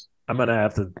watch. I'm gonna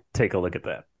have to take a look at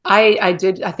that. I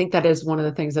think that is one of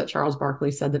the things that Charles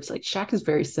Barkley said, that's like, Shaq is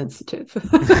very sensitive.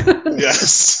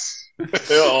 Yes,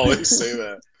 he'll always say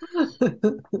that.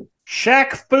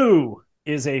 Shaq Fu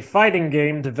is a fighting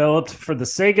game developed for the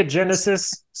Sega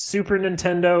Genesis, Super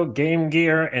Nintendo, Game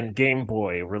Gear, and Game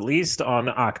Boy, released on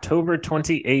October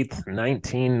 28th,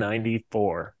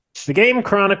 1994. The game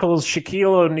chronicles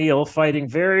Shaquille O'Neal fighting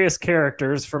various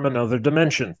characters from another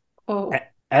dimension. Oh.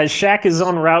 As Shaq is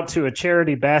en route to a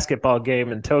charity basketball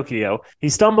game in Tokyo, he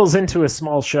stumbles into a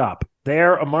small shop.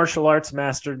 There, a martial arts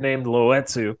master named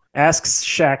Loetsu asks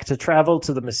Shaq to travel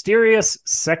to the mysterious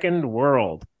Second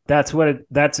World. That's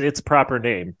its proper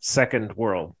name, Second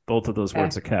World. Both of those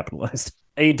words are capitalized.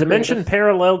 A dimension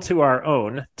parallel to our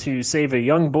own, to save a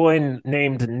young boy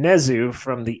named Nezu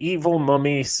from the evil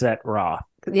mummy Set Ra.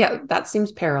 Yeah, that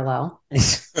seems parallel.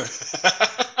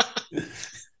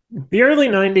 The early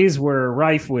 90s were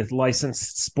rife with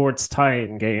licensed sports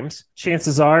tie-in games.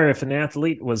 Chances are, if an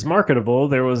athlete was marketable,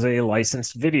 there was a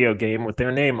licensed video game with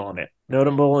their name on it.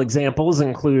 Notable examples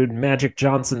include Magic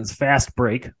Johnson's Fast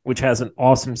Break, which has an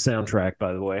awesome soundtrack,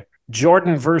 by the way.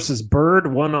 Jordan vs. Bird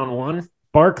 1-on-1.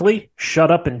 Barkley, Shut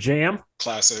Up and Jam.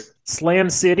 Classic. Slam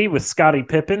City with Scottie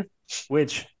Pippen,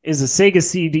 which is a Sega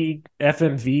CD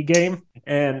FMV game,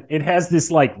 and it has this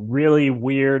like really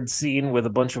weird scene with a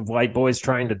bunch of white boys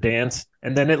trying to dance,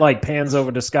 and then it like pans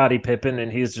over to Scottie Pippen,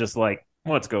 and he's just like,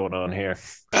 "What's going on here?"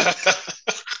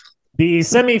 The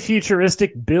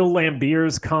semi-futuristic Bill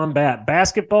Lambiers Combat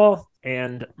Basketball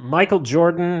and Michael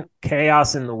Jordan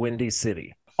Chaos in the Windy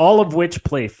City, all of which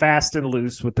play fast and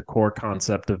loose with the core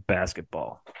concept of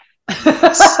basketball.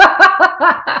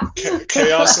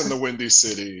 Chaos in the Windy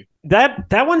City.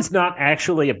 That one's not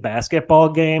actually a basketball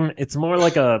game. It's more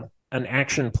like an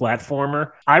action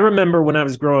platformer. I remember when I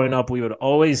was growing up, we would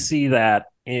always see that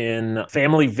in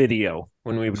Family Video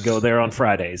when we would go there on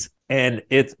Fridays. And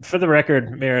it's, for the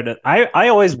record, Meredith, I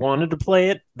always wanted to play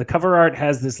it. The cover art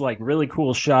has this like really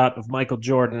cool shot of Michael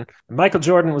Jordan. Michael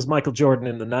Jordan was Michael Jordan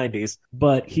in the 90s,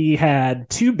 but he had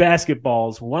two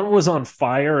basketballs. One was on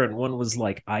fire and one was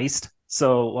like iced.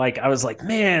 So like I was like,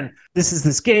 man, this is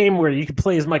this game where you can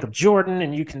play as Michael Jordan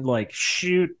and you can like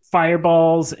shoot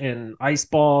fireballs and ice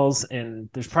balls, and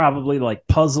there's probably like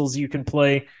puzzles you can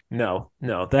play. No,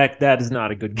 that is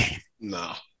not a good game.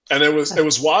 No. And it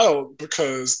was wild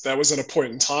because that was at a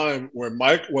point in time where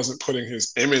Mike wasn't putting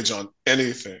his image on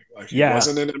anything. Like he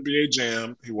wasn't in NBA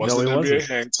Jam, he wasn't in NBA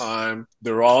Hang Time.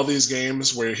 There were all these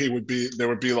games where there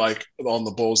would be like on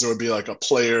the Bulls, there would be like a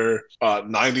player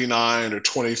 99 or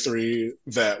 23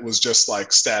 that was just like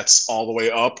stats all the way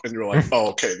up, and you're like, oh,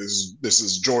 okay, this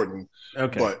is Jordan.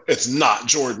 Okay. But it's not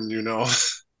Jordan, you know.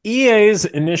 EA's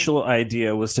initial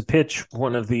idea was to pitch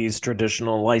one of these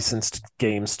traditional licensed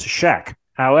games to Shaq.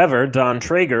 However, Don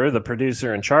Traeger, the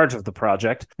producer in charge of the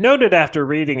project, noted after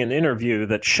reading an interview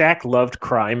that Shaq loved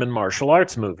crime and martial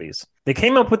arts movies. They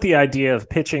came up with the idea of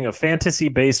pitching a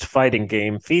fantasy-based fighting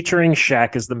game featuring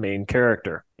Shaq as the main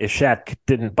character. If Shaq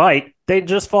didn't bite, they'd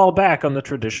just fall back on the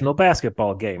traditional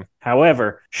basketball game.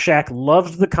 However, Shaq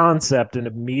loved the concept and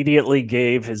immediately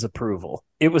gave his approval.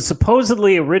 It was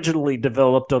supposedly originally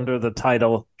developed under the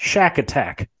title Shaq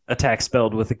Attack, attack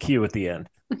spelled with a Q at the end,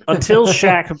 until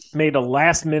Shaq made a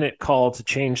last-minute call to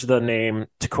change the name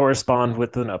to correspond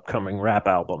with an upcoming rap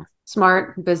album.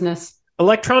 Smart business.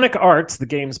 Electronic Arts, the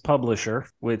game's publisher,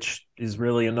 which is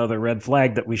really another red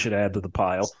flag that we should add to the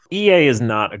pile. EA is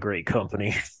not a great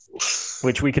company,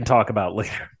 which we can talk about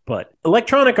later. But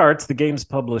Electronic Arts, the game's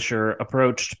publisher,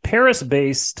 approached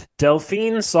Paris-based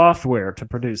Delphine Software to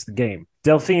produce the game.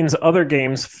 Delphine's other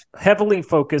games heavily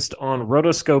focused on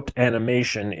rotoscoped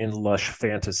animation in lush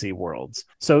fantasy worlds,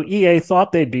 so EA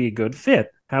thought they'd be a good fit.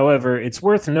 However, it's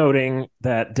worth noting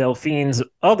that Delphine's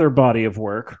other body of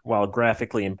work, while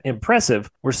graphically impressive,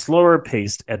 were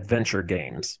slower-paced adventure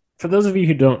games. For those of you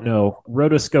who don't know,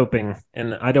 rotoscoping,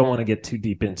 and I don't want to get too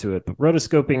deep into it, but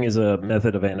rotoscoping is a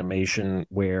method of animation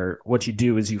where what you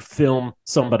do is you film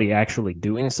somebody actually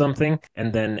doing something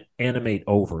and then animate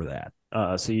over that.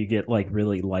 So you get like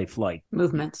really lifelike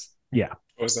movements. Yeah.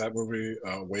 Was that movie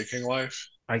Waking Life?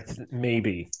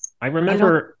 Maybe. I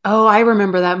remember. I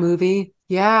remember that movie.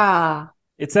 Yeah.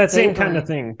 It's that same kind of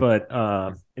thing, but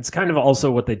it's kind of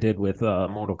also what they did with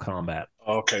Mortal Kombat.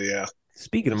 Okay, yeah.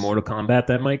 Speaking of Mortal Kombat,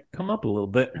 that might come up a little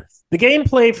bit. The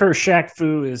gameplay for Shaq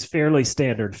Fu is fairly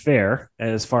standard fare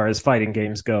as far as fighting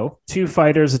games go. Two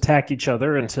fighters attack each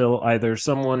other until either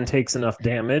someone takes enough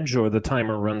damage or the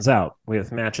timer runs out,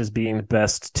 with matches being the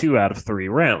best 2 out of 3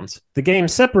 rounds. The game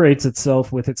separates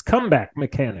itself with its comeback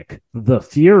mechanic, the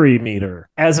Fury Meter.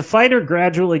 As a fighter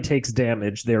gradually takes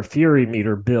damage, their Fury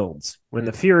Meter builds. When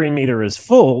the Fury Meter is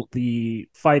full, the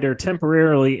fighter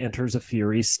temporarily enters a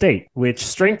Fury state, which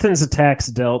strengthens attacks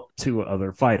dealt to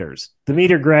other fighters. The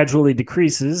meter gradually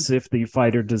decreases if the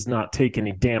fighter does not take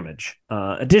any damage.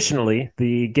 Additionally,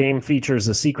 the game features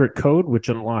a secret code which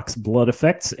unlocks blood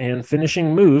effects and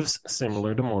finishing moves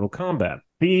similar to Mortal Kombat.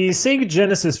 The Sega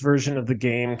Genesis version of the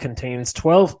game contains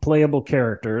 12 playable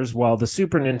characters, while the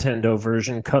Super Nintendo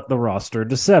version cut the roster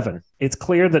to 7. It's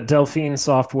clear that Delphine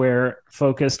Software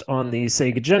focused on the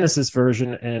Sega Genesis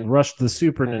version and rushed the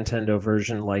Super Nintendo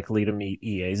version, likely to meet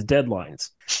EA's deadlines.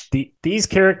 These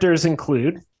characters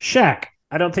include Shaq.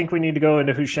 I don't think we need to go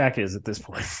into who Shaq is at this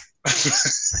point.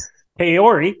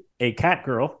 Kaori, a cat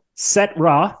girl. Set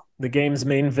Ra, the game's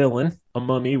main villain, a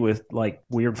mummy with like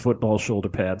weird football shoulder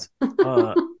pads.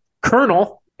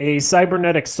 Colonel, a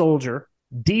cybernetic soldier.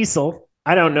 Diesel,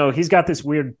 I don't know, he's got this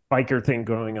weird biker thing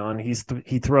going on.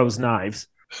 He throws knives.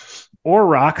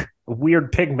 Orrock, a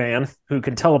weird pig man who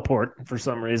can teleport for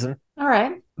some reason. All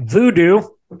right. Voodoo,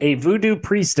 a voodoo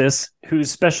priestess whose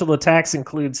special attacks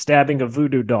include stabbing a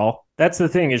voodoo doll. That's the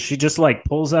thing, is she just like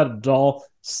pulls out a doll,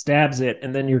 stabs it,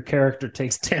 and then your character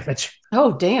takes damage.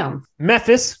 Oh, damn.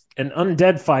 Mephis, an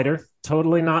undead fighter,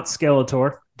 totally not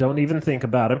Skeletor. Don't even think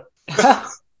about him.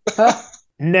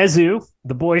 Nezu,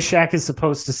 the boy Shaq is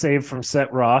supposed to save from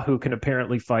Set Ra, who can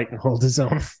apparently fight and hold his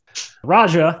own.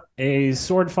 Raja, a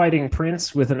sword-fighting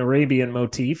prince with an Arabian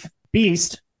motif.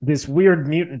 Beast, this weird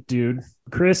mutant dude.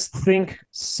 Chris, think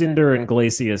Cinder and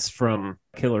Glacius from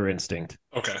Killer Instinct.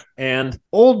 Okay. And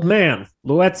Old Man,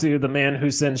 Luetzu, the man who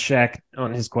sends Shaq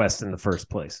on his quest in the first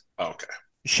place. Okay.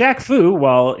 Shaq Fu,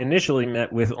 while initially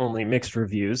met with only mixed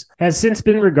reviews, has since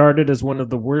been regarded as one of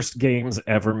the worst games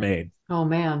ever made. Oh,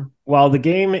 man. While the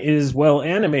game is well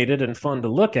animated and fun to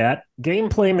look at,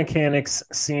 gameplay mechanics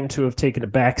seem to have taken a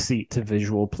backseat to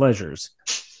visual pleasures.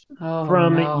 Oh,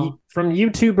 From no.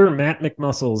 YouTuber Matt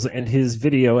McMuscles and his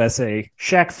video essay,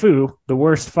 Shaq Fu, the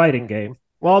worst fighting game,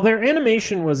 while their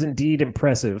animation was indeed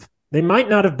impressive, they might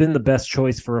not have been the best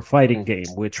choice for a fighting game,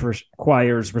 which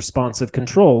requires responsive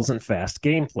controls and fast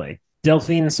gameplay.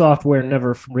 Delphine Software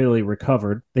never really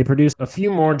recovered. They produced a few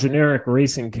more generic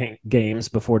racing games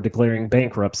before declaring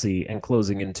bankruptcy and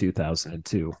closing in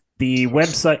 2002. The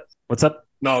website... What's up?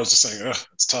 No, I was just saying,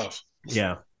 it's tough.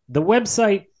 Yeah. The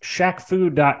website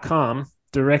ShaqFu.com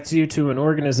directs you to an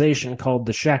organization called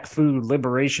the Shaq Fu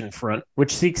Liberation Front,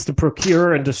 which seeks to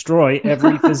procure and destroy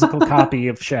every physical copy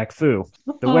of Shaq Fu.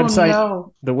 The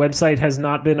website has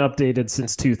not been updated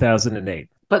since 2008.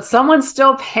 But someone's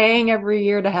still paying every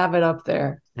year to have it up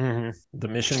there. Mm-hmm. The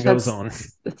mission goes on.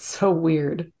 It's so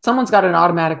weird. Someone's got an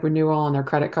automatic renewal on their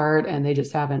credit card and they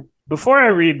just haven't. Before I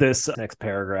read this next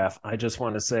paragraph, I just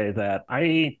want to say that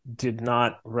I did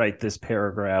not write this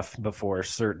paragraph before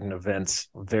certain events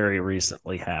very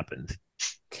recently happened.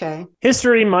 Okay.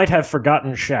 History might have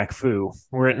forgotten Shaq Fu,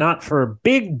 were it not for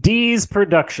Big D's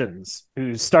Productions,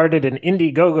 who started an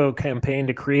Indiegogo campaign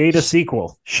to create a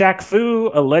sequel, Shaq Fu: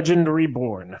 A Legend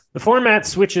Reborn. The format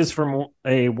switches from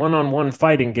a one-on-one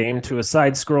fighting game to a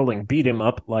side-scrolling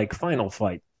beat-em-up like Final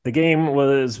Fight. The game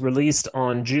was released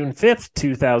on June 5th,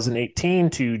 2018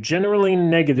 to generally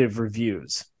negative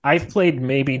reviews. I've played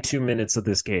maybe 2 minutes of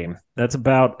this game. That's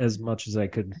about as much as I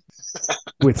could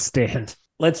withstand.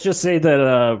 Let's just say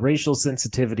that racial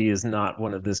sensitivity is not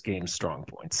one of this game's strong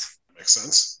points. Makes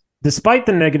sense. Despite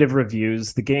the negative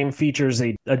reviews, the game features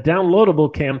a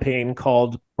downloadable campaign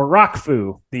called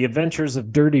Barakfu, The Adventures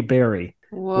of Dirty Barry.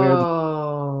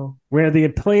 Whoa. Where the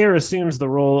player assumes the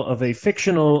role of a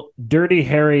fictional Dirty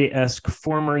Harry-esque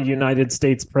former United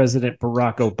States President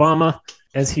Barack Obama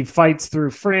as he fights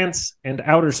through France and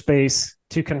outer space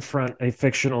to confront a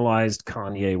fictionalized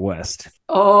Kanye West.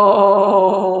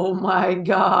 Oh my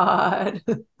God.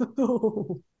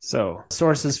 So,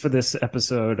 sources for this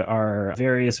episode are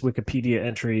various Wikipedia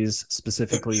entries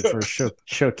specifically for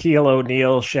Shaquille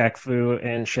O'Neal, Shaq Fu,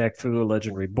 and Shaq Fu: A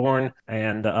Legend Reborn.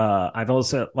 And I've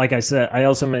also, like I said, I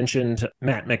also mentioned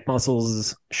Matt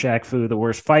McMuscles' Shaq Fu: The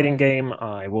Worst Fighting Game.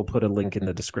 I will put a link in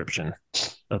the description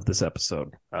of this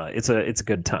episode. It's a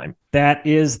good time. That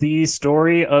is the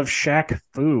story of Shaq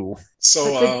Fu.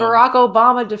 So did Barack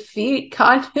Obama defeat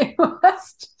Kanye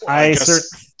West? I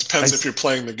guess depends if you're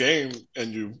playing the game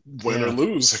and you win or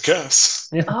lose, I guess.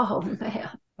 Yeah. Oh man.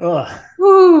 Ugh.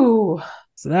 Woo.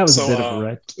 So that was a bit of a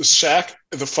ride. Shaq,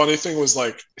 the funny thing was,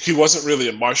 like, he wasn't really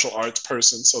a martial arts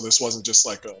person, so this wasn't just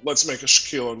like a let's make a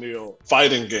Shaquille O'Neal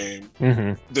fighting game.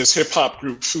 Mm-hmm. This hip-hop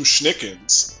group,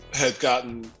 Fu-Schnickens, had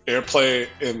gotten airplay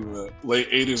in the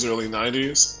late 80s, early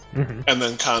 90s, and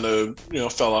then kind of,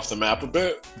 fell off the map a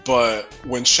bit. But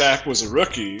when Shaq was a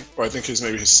rookie, or I think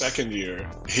maybe his second year,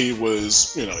 he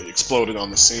was, he exploded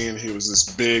on the scene. He was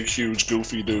this big, huge,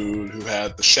 goofy dude who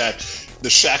had the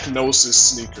Shaqnosis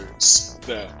sneakers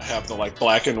that have the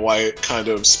black and white kind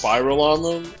of spiral on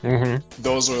them. Mm-hmm.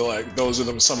 Those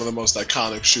are some of the most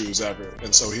iconic shoes ever.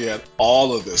 And so he had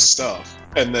all of this stuff.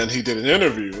 And then he did an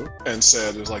interview and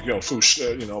said, it was like,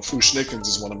 Fu-Schnickens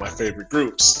is one of my favorite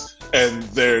groups. And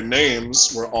their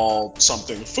names were all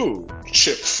something Fu,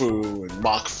 Chip Fu and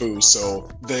Mock Fu. So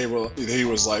they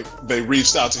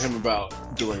reached out to him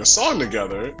about doing a song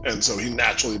together. And so he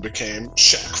naturally became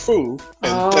Shaq Fu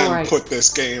and put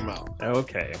this game out.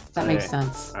 Okay. That makes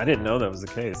sense. I didn't know that was the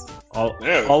case.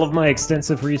 All of my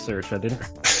extensive research, I didn't.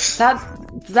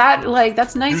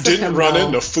 That's nice. You didn't run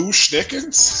into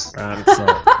Fu-Schnickens? I'm sorry.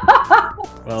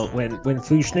 Well, when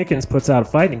Fu-Schnickens puts out a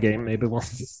fighting game, maybe we'll.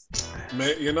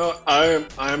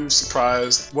 I'm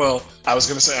surprised. Well, I was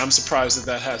gonna say I'm surprised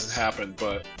that hasn't happened,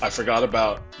 but I forgot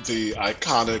about the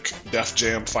iconic Def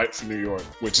Jam Fight for New York,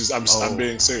 which is I'm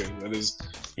being serious. That is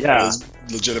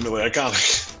legitimately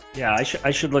iconic. Yeah,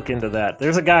 I should look into that.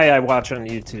 There's a guy I watch on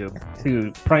YouTube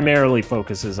who primarily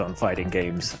focuses on fighting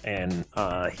games, and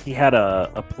he had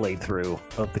a playthrough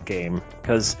of the game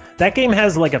because that game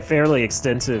has like a fairly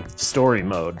extensive story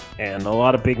mode, and a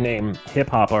lot of big name hip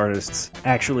hop artists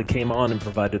actually came on and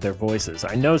provided their voices.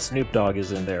 I know Snoop Dogg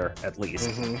is in there at least.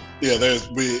 Mm-hmm. Yeah,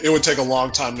 it would take a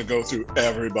long time to go through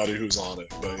everybody who's on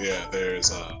it, but yeah,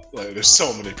 there's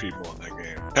so many people in that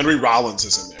game. Henry Rollins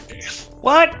is in that game.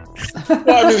 What?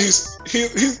 Well, I mean,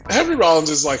 he's Henry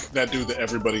Rollins is like that dude that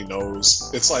everybody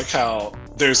knows. It's like how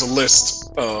there's a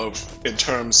list in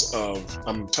terms of,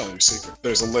 I'm telling you a secret,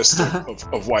 there's a list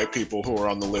of white people who are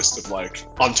on the list of like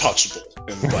untouchable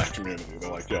in the black community.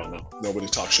 They're like, yo, no, nobody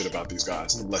talks shit about these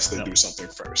guys unless they do something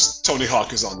first. Tony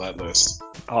Hawk is on that list.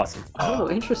 Awesome.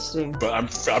 Oh, interesting. But I'm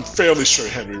fairly sure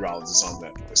Henry Rollins is on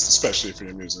that list, especially for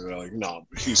your music. They're like, no,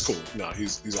 he's cool. No,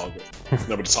 he's all good.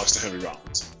 Nobody talks to Henry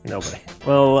Rollins. Nobody.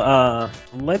 Well,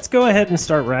 let's go ahead and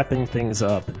start wrapping things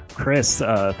up. Chris,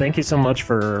 thank you so much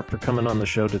for coming on the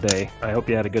show today. I hope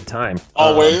you had a good time.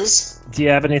 Always. Do you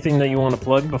have anything that you want to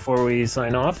plug before we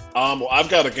sign off? Well, I've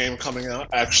got a game coming out,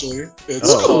 actually.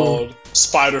 It's called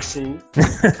Spider Food,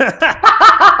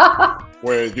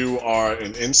 where you are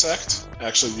an insect.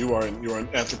 Actually, you're an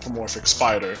anthropomorphic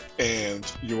spider,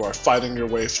 and you are fighting your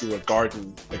way through a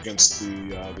garden against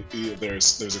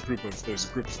there's a group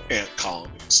of ant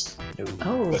colonies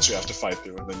that you have to fight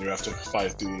through, and then you have to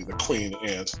fight the queen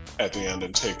ant at the end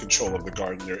and take control of the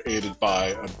garden. You're aided by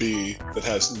a bee that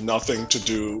has nothing to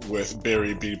do with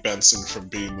Barry B. Benson from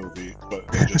Bee Movie, but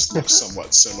they just look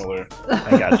somewhat similar.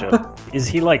 I gotcha. Is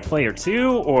he like player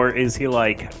 2, or is he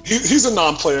like? He's a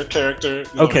non-player character.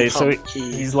 Okay, so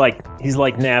he's like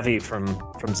Navi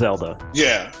from Zelda.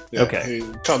 Yeah. Okay.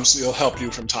 He'll help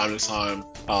you from time to time.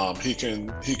 He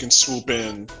can swoop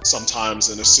in sometimes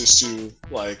and assist you,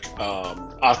 like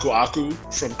Aku Aku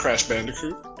from Crash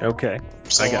Bandicoot. Okay.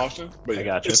 Often, but yeah, I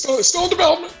got you. It's still in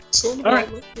development. All right.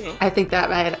 Yeah. I think that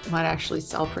might actually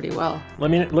sell pretty well.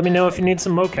 Let me know if you need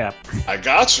some mocap. I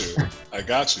got you.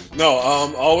 No,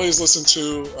 always listen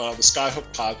to the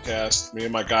Skyhook podcast. Me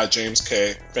and my guy James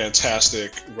K.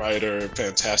 Fantastic writer,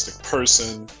 fantastic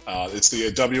person. It's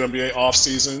the WNBA off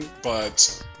season,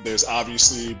 but there's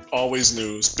obviously always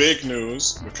news, big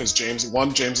news, because James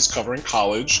is covering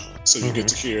college, so you get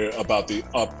to hear about the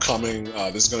upcoming.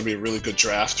 This is going to be a really good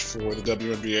draft for the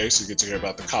WNBA, so you get to hear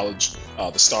about the college,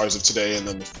 the stars of today, and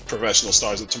then the professional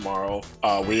stars of tomorrow.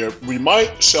 We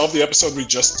might shelve the episode we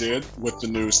just did with the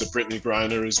news that Brittany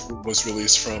Griner was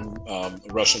released from a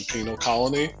Russian penal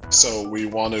colony, so we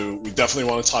definitely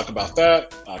want to talk about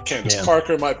that. Candace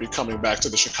Parker might be coming back to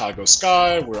the Chicago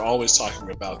Sky. We're always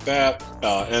talking about that.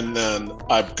 And then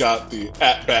I've got the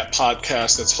At Bat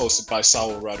podcast that's hosted by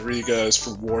Saul Rodriguez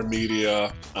from War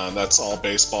Media. That's all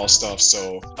baseball stuff.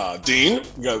 So, Dean,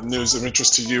 we got news of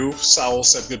interest to you. Saul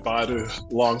said goodbye to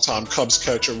longtime Cubs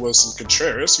catcher Wilson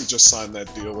Contreras, who just signed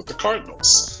that deal with the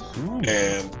Cardinals.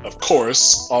 And of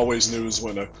course, always news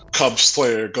when a Cubs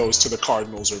player goes to the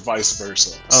Cardinals or vice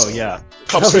versa. Oh, yeah.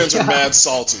 Cubs fans are mad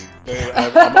salty.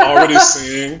 I'm already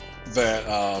seeing that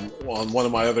on one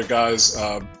of my other guys'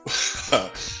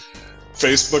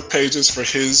 Facebook pages for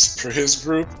his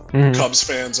group, Cubs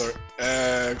fans are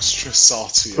extra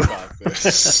salty about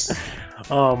this.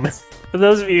 For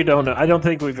those of you who don't know, I don't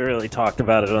think we've really talked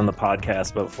about it on the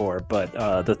podcast before, but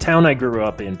the town I grew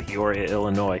up in, Peoria,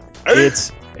 Illinois,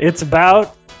 it's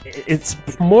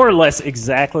more or less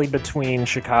exactly between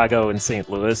Chicago and St.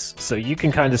 Louis, so you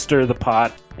can kind of stir the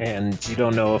pot, and you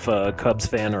don't know if a Cubs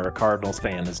fan or a Cardinals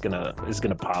fan is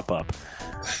gonna pop up.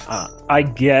 I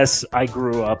guess I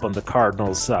grew up on the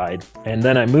Cardinals side, and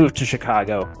then I moved to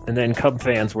Chicago, and then Cub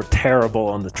fans were terrible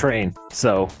on the train.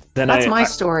 So then that's my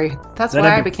story. That's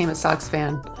why I became a Sox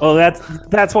fan. Oh,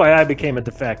 that's why I became a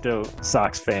de facto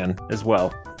Sox fan as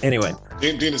well. Anyway,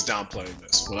 Dean is downplaying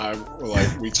this.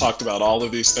 When we talked about all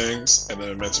of these things, and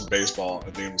then I mentioned baseball,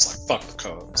 and Dean was like, "Fuck the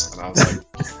Cubs," and I was like,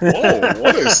 "Whoa,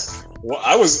 what is?" Well,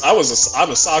 I'm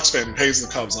a Sox fan who hates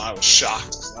the Cubs, and I was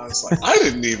shocked. I was like, I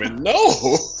didn't even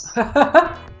know.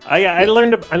 I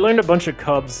learned a bunch of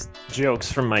Cubs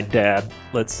jokes from my dad.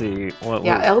 Let's see.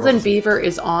 Eldon Beaver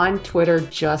is on Twitter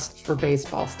just for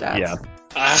baseball stats. Yeah.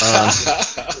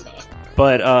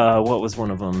 But what was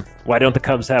one of them? Why don't the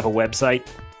Cubs have a website?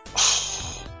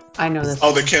 I know this.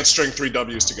 Oh, they can't string 3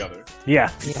 W's together.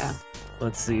 Yeah. Yeah.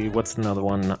 Let's see. What's another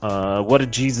one? What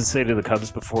did Jesus say to the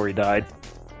Cubs before he died?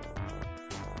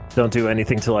 Don't do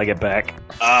anything till I get back.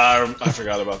 I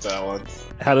forgot about that one.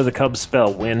 How do the Cubs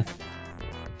spell win?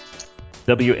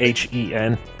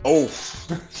 W-H-E-N. Oh,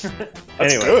 that's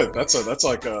anyway. Good. That's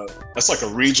like a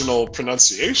regional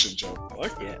pronunciation joke. I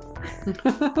like that. Yeah.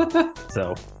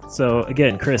 So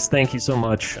again, Chris, thank you so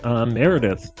much.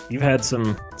 Meredith, you've had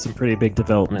some pretty big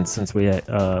developments since we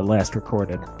last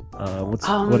recorded.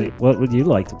 What would you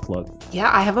like to plug? Yeah,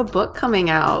 I have a book coming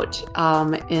out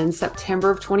in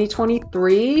September of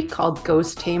 2023 called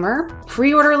Ghost Tamer.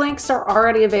 Pre-order links are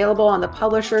already available on the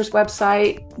publisher's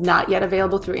website, not yet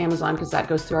available through Amazon because that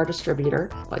goes through our distributor,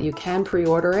 but you can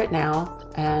pre-order it now.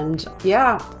 And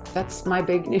yeah, that's my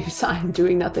big news. I'm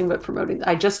doing nothing but promoting.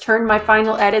 I just turned my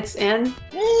final edits in.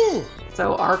 Woo!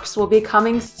 So ARCs will be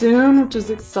coming soon, which is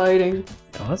exciting.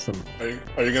 Awesome.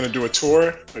 Are you going to do a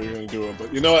tour? Are you going to do a?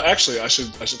 But you know, actually, I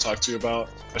should talk to you about.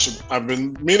 I've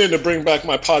been meaning to bring back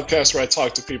my podcast where I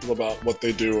talk to people about what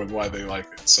they do and why they like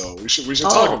it. So we should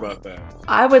talk about that.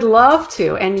 I would love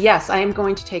to. And yes, I am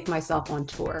going to take myself on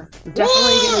tour. I'm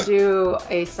definitely going to do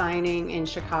a signing in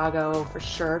Chicago for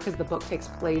sure because the book takes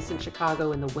place in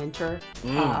Chicago in the winter.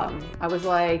 I was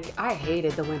like, I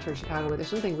hated the winter in Chicago, but there's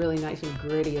something really nice and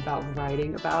gritty about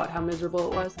writing about how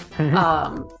miserable it was.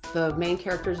 The main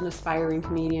character is an aspiring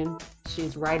comedian.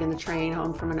 She's riding the train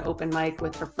home from an open mic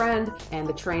with her friend, and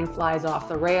the train flies off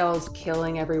the rails,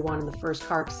 killing everyone in the first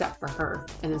car except for her.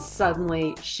 And then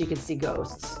suddenly she could see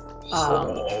ghosts.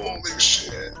 Holy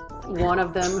shit. One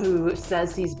of them who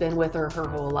says he's been with her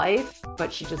whole life,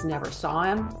 but she just never saw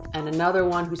him. And another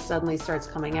one who suddenly starts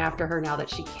coming after her now that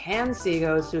she can see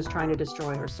ghosts, who's trying to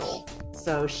destroy her soul.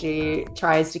 So she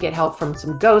tries to get help from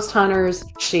some ghost hunters.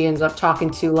 She ends up talking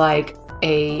to like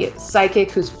a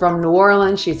psychic who's from New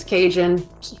Orleans. She's Cajun.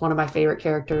 She's one of my favorite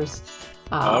characters.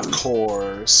 Of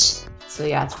course. So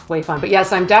yeah, it's way fun. But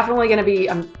yes, I'm probably going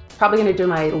to do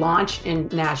my launch in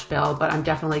Nashville, but I'm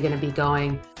definitely going to be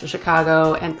going to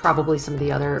Chicago and probably some of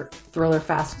the other Thriller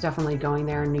Fest, definitely going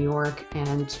there in New York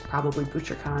and probably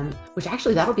ButcherCon, which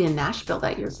actually that'll be in Nashville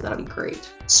that year. So that'll be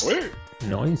great. Sweet.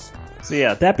 Nice. So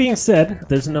yeah, that being said,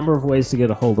 there's a number of ways to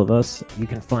get a hold of us. You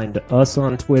can find us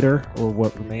on Twitter, or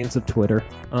what remains of Twitter,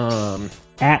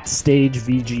 at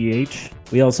StageVGH.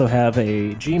 We also have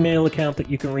a Gmail account that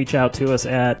you can reach out to us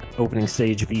at,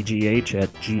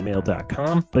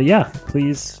 openingstagevgh@gmail.com. But yeah,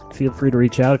 please feel free to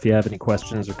reach out if you have any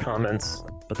questions or comments.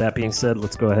 But that being said,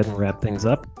 let's go ahead and wrap things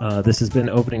up. This has been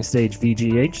Opening Stage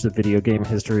VGH, the video game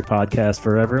history podcast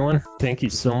for everyone. Thank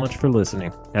you so much for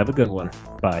listening. Have a good one.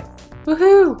 Bye.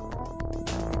 Woohoo!